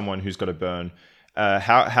for someone who's got a burn,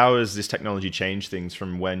 how has this technology changed things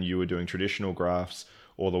from when you were doing traditional grafts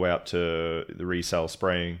all the way up to the RECELL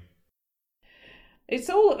spraying? It's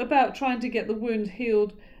all about trying to get the wound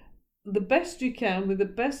healed the best you can with the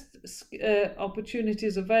best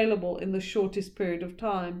opportunities available in the shortest period of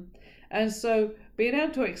time. And so being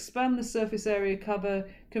able to expand the surface area cover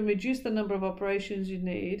can reduce the number of operations you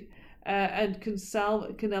need, and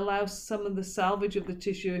can allow some of the salvage of the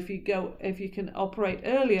tissue if you can operate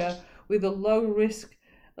earlier with a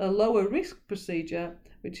lower risk procedure,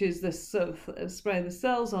 which is spraying the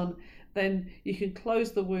cells on. Then you can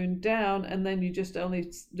close the wound down, and then you just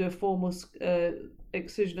only do a formal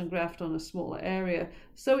excision and graft on a smaller area.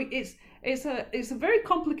 So it's a very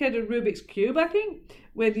complicated Rubik's Cube, I think,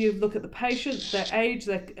 whether you look at the patient, their age,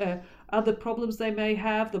 their other problems they may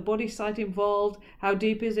have, the body site involved, how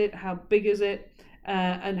deep is it, how big is it,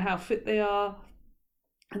 and how fit they are.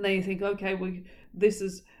 And then you think, okay, this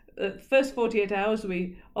is first 48 hours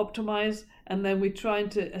we optimize, and then we're trying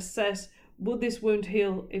to assess, would this wound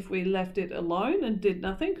heal if we left it alone and did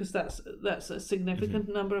nothing? Because that's a significant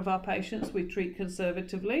number of our patients we treat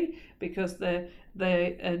conservatively because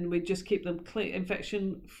and we just keep them clean,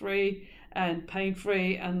 infection free and pain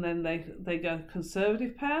free, and then they go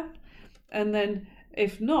conservative path. And then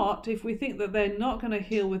if we think that they're not going to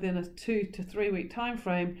heal within a 2 to 3 week time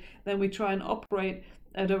frame, then we try and operate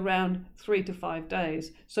at around 3 to 5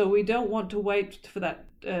 days. So we don't want to wait for that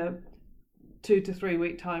 2 to 3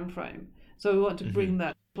 week time frame. So we want to bring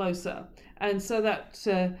that closer. And so that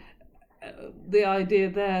the idea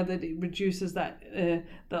there that it reduces that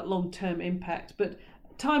long-term impact. But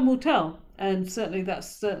time will tell. And certainly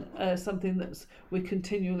that's something that we're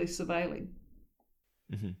continually surveilling.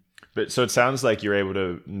 Mm-hmm. But so it sounds like you're able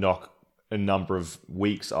to knock a number of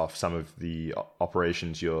weeks off some of the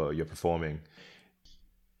operations you're performing.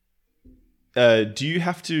 Do you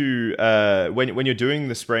have to, when you're doing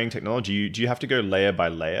the spraying technology, do you have to go layer by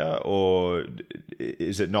layer, or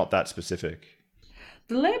is it not that specific?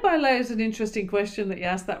 The layer by layer is an interesting question that you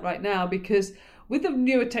ask that right now, because with the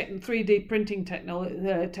newer 3D printing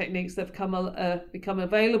techniques that have become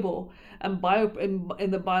available, and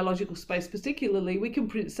in the biological space particularly, we can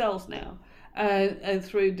print cells now. and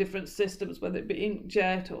through different systems, whether it be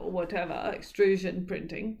inkjet or whatever, extrusion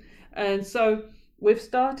printing. And so we've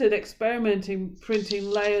started experimenting, printing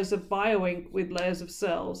layers of bioink with layers of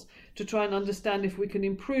cells to try and understand if we can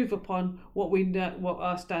improve upon what we know, what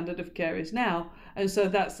our standard of care is now. And so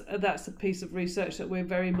that's a piece of research that we're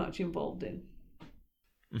very much involved in.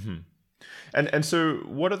 Mm-hmm. And so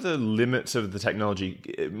what are the limits of the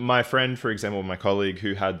technology? My friend, for example, my colleague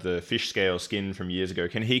who had the fish scale skin from years ago,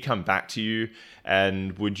 can he come back to you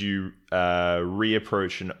and would you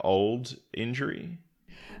reapproach an old injury?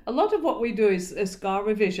 A lot of what we do is scar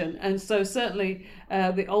revision. And so certainly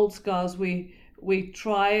the old scars, we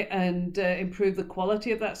try and improve the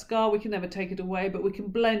quality of that scar. We can never take it away, but we can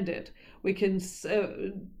blend it. We can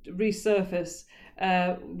resurface.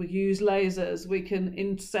 We use lasers. We can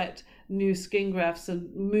inset new skin grafts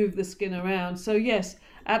and move the skin around. So yes,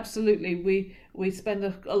 absolutely, we spend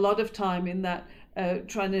a lot of time in that,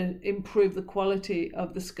 trying to improve the quality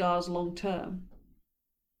of the scars long term.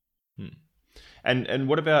 And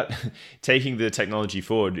what about taking the technology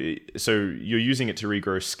forward? So you're using it to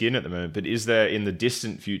regrow skin at the moment, but is there, in the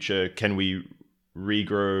distant future, can we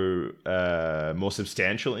regrow more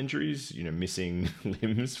substantial injuries, missing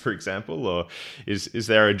limbs, for example? Or is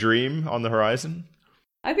there a dream on the horizon?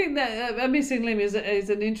 I think that a missing limb is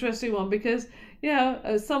an interesting one because,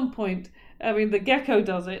 at some point, the gecko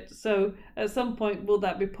does it. So at some point, will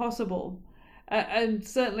that be possible? And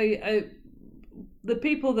certainly the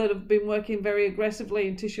people that have been working very aggressively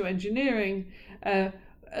in tissue engineering are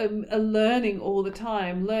learning all the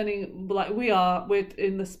time, learning like we're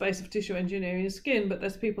in the space of tissue engineering in skin, but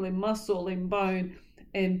there's people in muscle, in bone,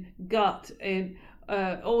 in gut, in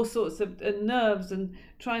all sorts of nerves, and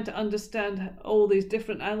trying to understand all these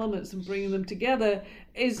different elements and bringing them together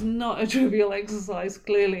is not a trivial exercise,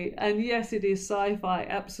 clearly. And yes, it is sci-fi,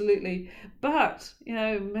 absolutely. But,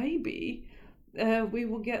 maybe we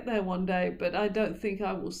will get there one day, but I don't think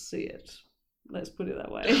I will see it. Let's put it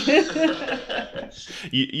that way.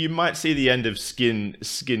 You might see the end of skin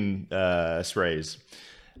sprays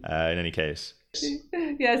in any case.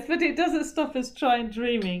 Yes, but it doesn't stop us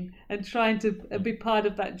dreaming and trying to be part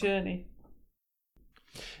of that journey.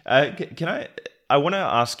 I want to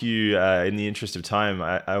ask you, in the interest of time,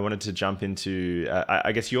 I wanted to jump into,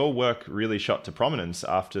 I guess your work really shot to prominence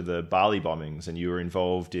after the Bali bombings, and you were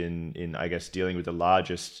involved in I guess, dealing with the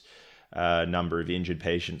largest number of injured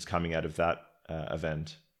patients coming out of that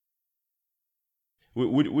event.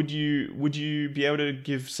 Would you be able to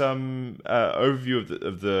give some overview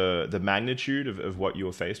of the magnitude of what you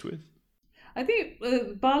were faced with? I think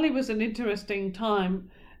Bali was an interesting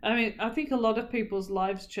time. I think a lot of people's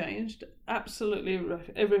lives changed absolutely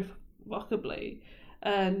irrevocably,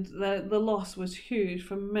 and the loss was huge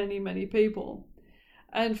for many, many people.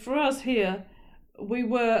 And for us here,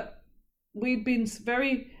 we'd been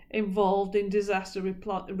very involved in disaster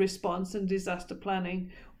response and disaster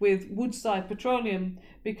planning with Woodside Petroleum,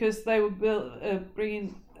 because they were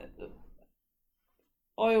bringing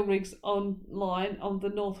oil rigs online on the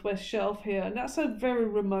northwest shelf here, and that's a very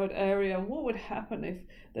remote area. What would happen if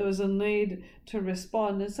there was a need to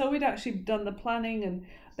respond? And so we'd actually done the planning, and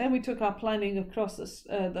then we took our planning across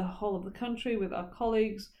the whole of the country with our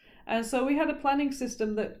colleagues. And so we had a planning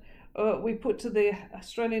system that we put to the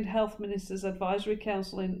Australian Health Ministers Advisory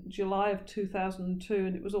Council in July of 2002,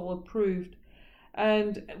 and it was all approved.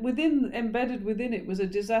 And embedded within it was a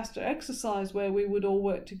disaster exercise where we would all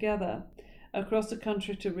work together across the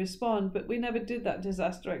country to respond. But we never did that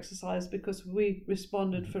disaster exercise because we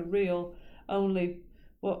responded for real only,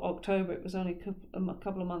 October. It was only a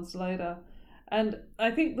couple of months later. And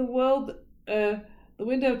I think the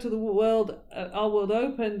window to the world, our world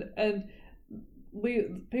opened, and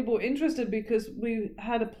people were interested because we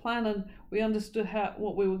had a plan and we understood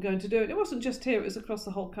what we were going to do. And it wasn't just here; it was across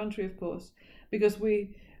the whole country, of course, because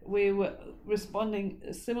we were responding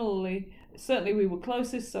similarly. Certainly, we were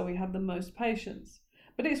closest, so we had the most patients.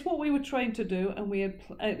 But it's what we were trained to do, and we had.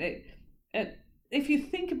 If you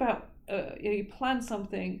think about, you plan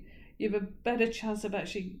something, you have a better chance of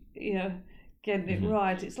actually, getting it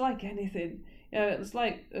right. It's like anything. It's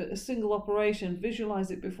like a single operation. Visualize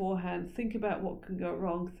it beforehand. Think about what can go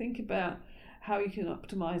wrong. Think about how you can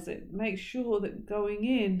optimize it. Make sure that going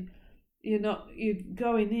in, you're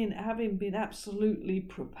going in having been absolutely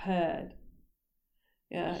prepared.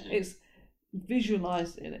 It's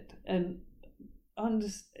visualizing it and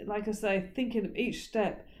like I say, thinking of each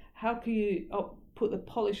step. How can you put the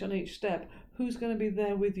polish on each step? Who's going to be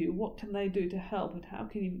there with you? What can they do to help? And how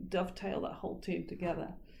can you dovetail that whole team together?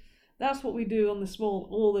 That's what we do on the small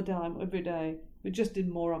all the time, every day. We just did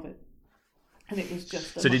more of it. And it was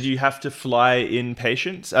just So did you have to fly in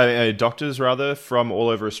patients, doctors rather, from all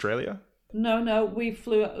over Australia? No, we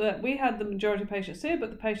flew. We had the majority of patients here, but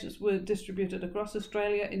the patients were distributed across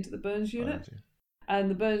Australia into the burns unit. And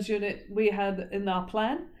the burns unit we had in our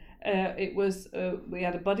plan, we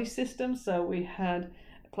had a buddy system, so we had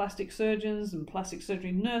plastic surgeons and plastic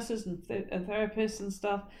surgery nurses and therapists and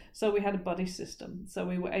stuff. So we had a buddy system, so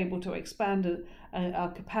we were able to expand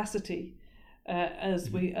our capacity as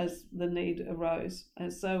the need arose.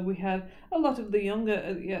 And so we had a lot of the younger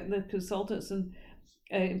the consultants and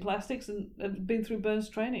in plastics and have been through burns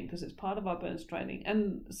training, because it's part of our burns training,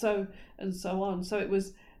 and so on. So it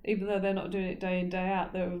was, even though they're not doing it day in, day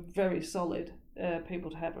out, they were very solid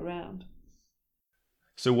people to have around.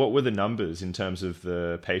 So what were the numbers in terms of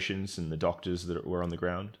the patients and the doctors that were on the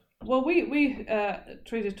ground? Well, we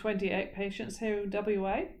treated 28 patients here in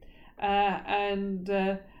WA,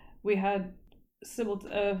 and we had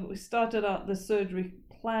we started out the surgery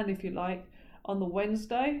plan, if you like, on the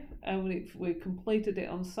Wednesday, and we completed it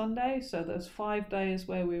on Sunday. So there's 5 days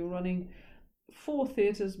where we were running 4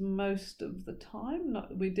 theatres most of the time.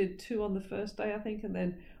 We did 2 on the first day, I think, and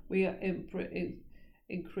then we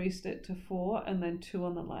increased it to 4, and then 2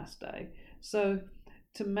 on the last day. So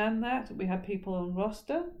to man that, we had people on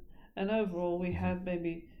roster, and overall we had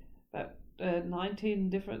maybe about 19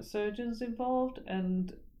 different surgeons involved,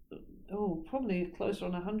 and probably closer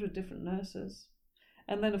on 100 different nurses.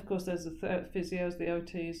 And then, of course, there's the physios, the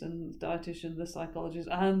OTs, and the dietitians, the psychologists,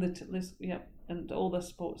 and and all the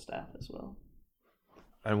support staff as well.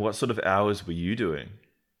 And what sort of hours were you doing?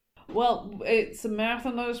 Well, it's a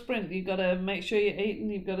marathon, not a sprint. You've got to make sure you eat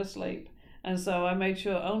and you've got to sleep. And so I made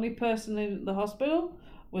sure only person in the hospital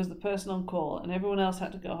was the person on call, and everyone else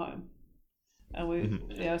had to go home.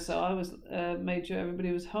 And so I was made sure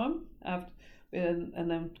everybody was home after, and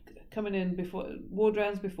then coming in before ward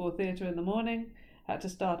rounds before theatre in the morning. Had to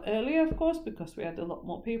start earlier, of course, because we had a lot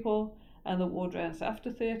more people, and the ward rounds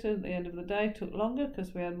after theatre at the end of the day took longer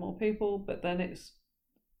because we had more people. But then it's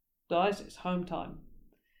home time.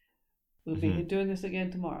 We'll be doing this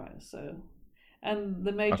again tomorrow. So, and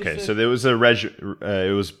the major. So there was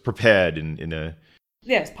it was prepared in a.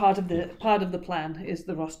 Yes, part of the plan is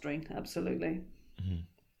the rostering. Absolutely. Mm-hmm.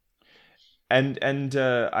 And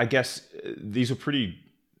I guess these were pretty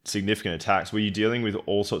significant attacks. Were you dealing with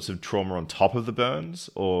all sorts of trauma on top of the burns,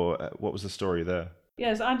 or what was the story there?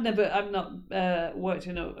 Yes, I've not worked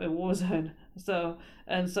in a war zone, so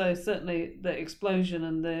certainly the explosion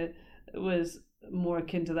and was more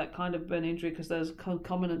akin to that kind of burn injury, because there's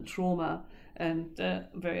concomitant trauma and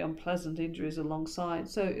very unpleasant injuries alongside.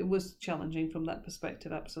 So it was challenging from that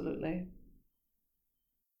perspective, absolutely.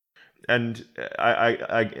 And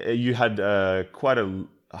you had quite a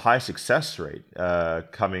high success rate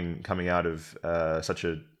coming out of such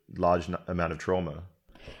a large amount of trauma.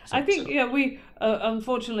 I think we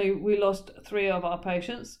unfortunately we lost 3 of our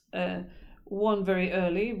patients. One very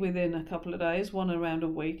early, within a couple of days, one around a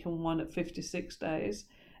week, and one at 56 days.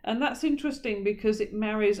 And that's interesting because it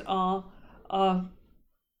marries our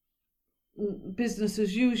business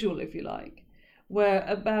as usual, if you like, where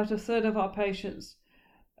about a third of our patients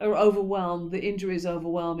are overwhelmed. The injury is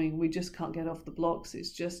overwhelming. We just can't get off the blocks.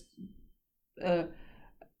 It's just the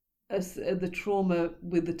trauma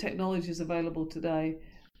with the technologies available today.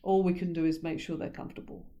 All we can do is make sure they're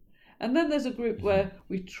comfortable. And then there's a group where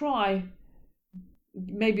we try.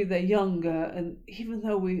 Maybe they're younger, and even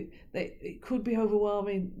though it could be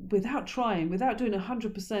overwhelming, without trying, without doing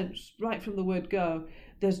 100% right from the word go,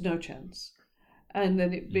 there's no chance. And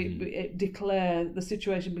then the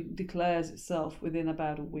situation declares itself within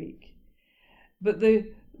about a week. But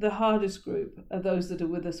the hardest group are those that are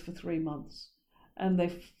with us for 3 months, and they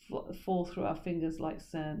fall through our fingers like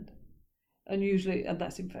sand. And usually, and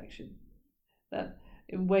that's infection. That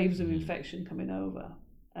in waves of infection coming over,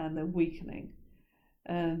 and they're weakening.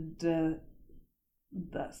 And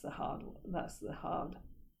that's the hard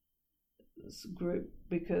group,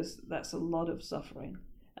 because that's a lot of suffering,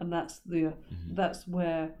 and that's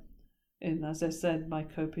where, and as I said, my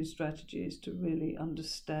coping strategy is to really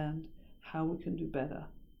understand how we can do better,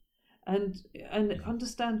 and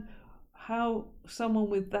understand how someone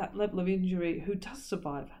with that level of injury who does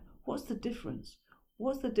survive, what's the difference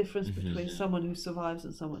between someone who survives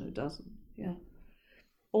and someone who doesn't.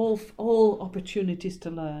 All opportunities to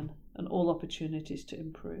learn and all opportunities to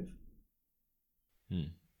improve.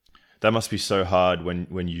 That must be so hard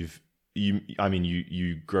when you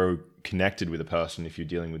grow connected with a person if you're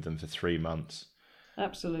dealing with them for 3 months.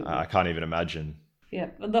 Absolutely. I can't even imagine.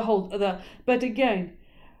 Yeah, and but again,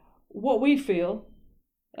 what we feel,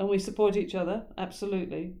 and we support each other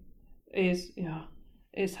absolutely, is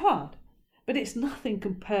it's hard. but it's nothing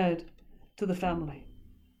compared to the family.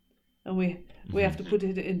 And we have to put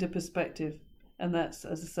it into perspective. And that's,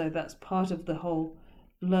 as I say, that's part of the whole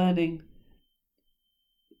learning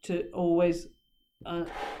to always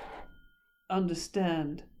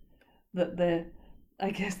understand that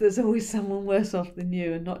there's always someone worse off than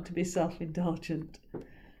you, and not to be self-indulgent.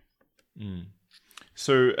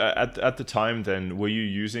 So at the time then, were you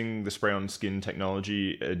using the spray-on skin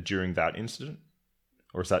technology during that incident?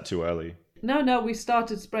 Or is that too early? No, we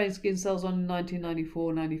started spraying skin cells on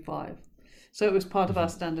 1994-95. So it was part of our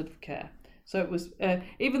standard of care. So it was,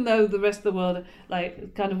 even though the rest of the world,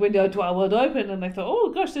 like, kind of window to our world opened, and they thought,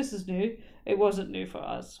 oh gosh, this is new, it wasn't new for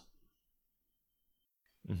us.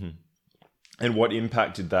 Mm-hmm. And what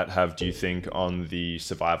impact did that have, do you think, on the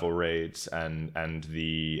survival rates and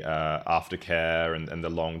the aftercare and the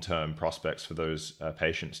long-term prospects for those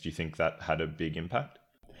patients? Do you think that had a big impact?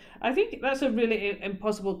 I think that's a really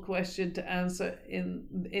impossible question to answer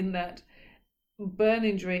in that burn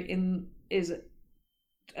injury and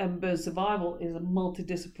burn survival is a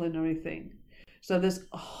multidisciplinary thing. So there's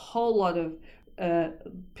a whole lot of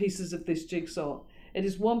pieces of this jigsaw. It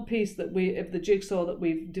is one piece of the jigsaw that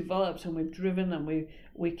we've developed and we've driven, and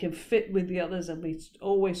we can fit with the others, and we're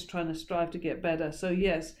always trying to strive to get better. So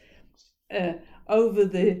yes, over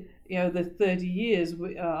the 30 years,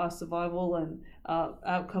 our survival and our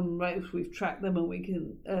outcome rates, we've tracked them, and we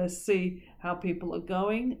can see how people are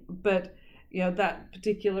going. But that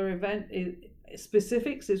particular event,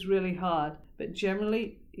 specifics is really hard. But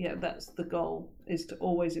generally, that's the goal, is to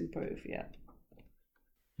always improve. Yeah.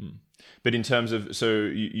 But in terms of, so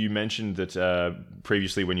you mentioned that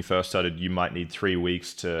previously when you first started, you might need 3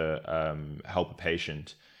 weeks to help a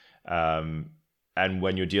patient. And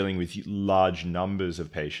when you're dealing with large numbers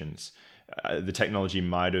of patients, the technology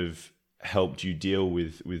might have helped you deal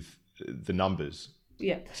with the numbers.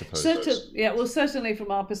 Yeah, I suppose. Certainly from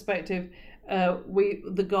our perspective,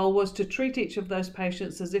 the goal was to treat each of those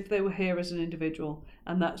patients as if they were here as an individual,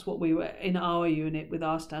 and that's what we were in our unit with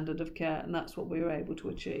our standard of care, and that's what we were able to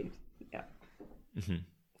achieve. Yeah. Mm-hmm.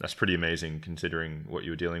 That's pretty amazing considering what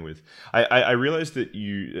you were dealing with. I realized that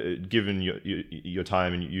you, given your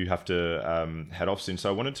time, and you have to head off soon, so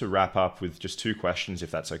I wanted to wrap up with just 2 questions,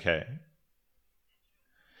 if that's okay.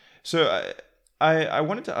 So I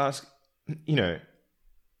wanted to ask,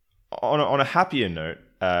 on a happier note,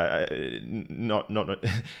 not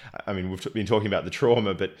I mean, we've been talking about the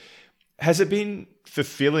trauma, but has it been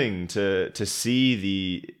fulfilling to see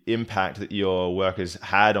the impact that your work has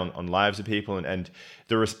had on lives of people and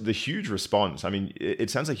the huge response? I mean,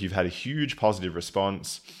 it sounds like you've had a huge positive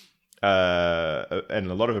response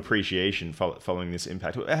and a lot of appreciation following this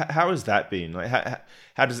impact. How has that been? Like,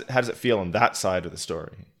 how does it feel on that side of the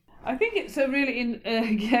story? I think it's a really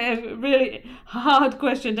really hard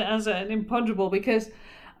question to answer and imponderable, because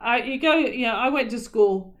I went to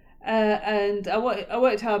school and I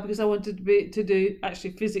worked hard because I wanted to do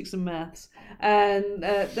actually physics and maths, and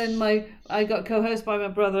then I got coerced by my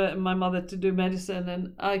brother and my mother to do medicine,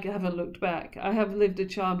 and I haven't looked back. I have lived a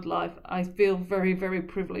charmed life. I feel very, very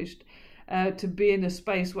privileged to be in a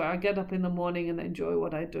space where I get up in the morning and enjoy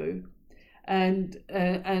what I do. And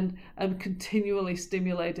I'm continually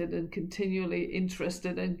stimulated and continually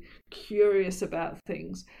interested and curious about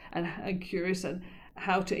things, and curious on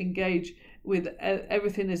how to engage with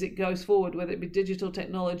everything as it goes forward, whether it be digital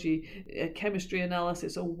technology, chemistry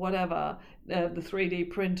analysis, or whatever, the 3D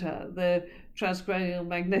printer, the transcranial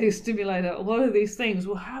magnetic stimulator, all of these things.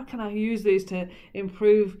 Well, how can I use these to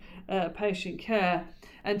improve patient care?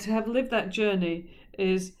 And to have lived that journey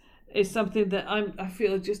is something that I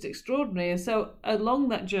feel just extraordinary. And so along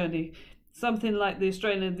that journey, something like the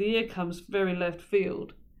Australian of the Year comes very left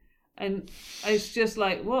field. And it's just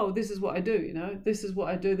like, whoa, this is what I do, this is what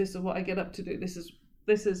I do, this is what I get up to do, this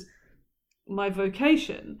is my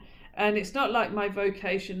vocation. And it's not like my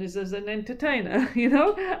vocation is as an entertainer,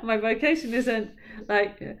 my vocation isn't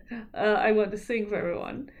like I want to sing for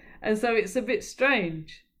everyone. And so it's a bit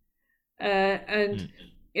strange.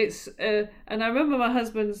 It's and I remember my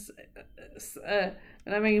husband's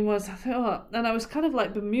and I was kind of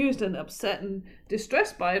like bemused and upset and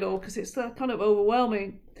distressed by it all, because it's kind of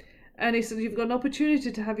overwhelming. And he said, "You've got an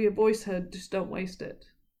opportunity to have your voice heard, just don't waste it."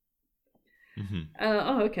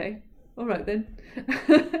 Mm-hmm. Okay, all right then.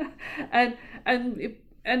 and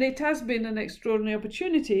it has been an extraordinary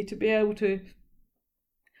opportunity to be able to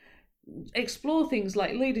explore things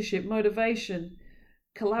like leadership, motivation,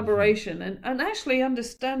 collaboration, and actually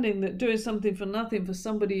understanding that doing something for nothing for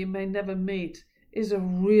somebody you may never meet is a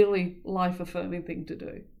really life-affirming thing to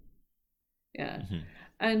do. Yeah. Mm-hmm.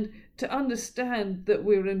 And to understand that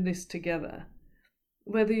we're in this together,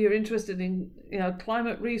 whether you're interested in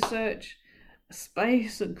climate research,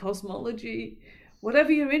 space and cosmology,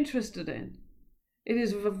 whatever you're interested in, it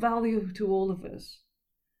is of value to all of us.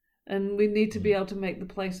 And we need to be able to make the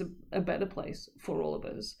place a better place for all of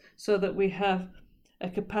us, so that we have a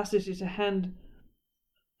capacity to hand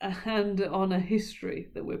on a history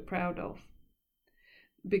that we're proud of.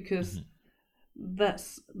 Because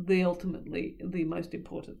that's ultimately the most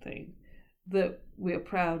important thing, that we are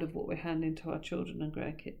proud of what we're handing to our children and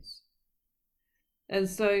grandkids. And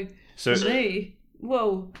so for me,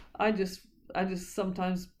 well, I just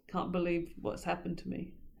sometimes can't believe what's happened to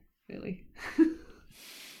me, really.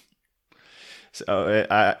 So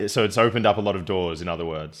it's opened up a lot of doors, in other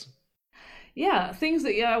words. Yeah, things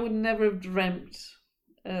that I would never have dreamt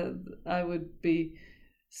I would be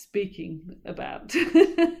speaking about.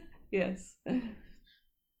 Yes.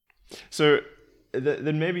 So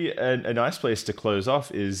then maybe a nice place to close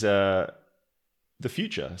off is the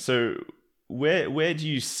future. So where do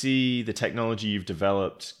you see the technology you've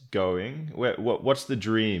developed going? What's the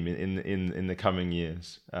dream in the coming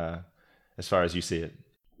years, as far as you see it?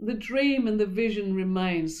 The dream and the vision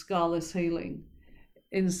remains scarless healing,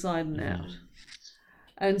 inside and out.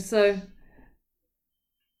 And so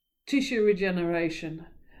tissue regeneration,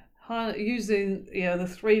 using the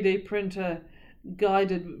 3D printer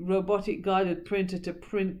robotic guided printer to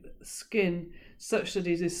print skin such that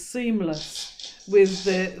it is seamless with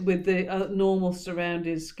the normal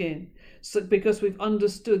surrounding skin. So because we've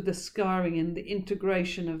understood the scarring and the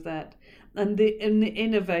integration of that, and the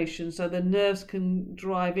innovation, so the nerves can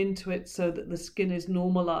drive into it so that the skin is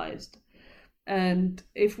normalized. And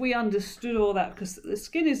if we understood all that, because the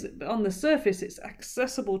skin is on the surface, it's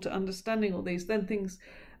accessible to understanding all these, then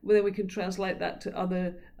we can translate that to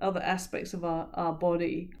other aspects of our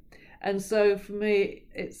body. And so for me,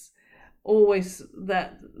 it's always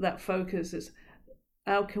that focus is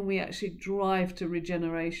how can we actually drive to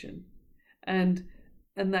regeneration, and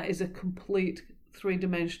that is a complete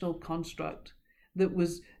three-dimensional construct that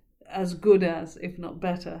was as good as, if not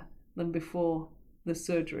better, than before the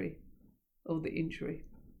surgery or the injury.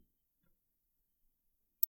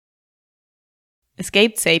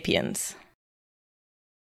 Escaped Sapiens.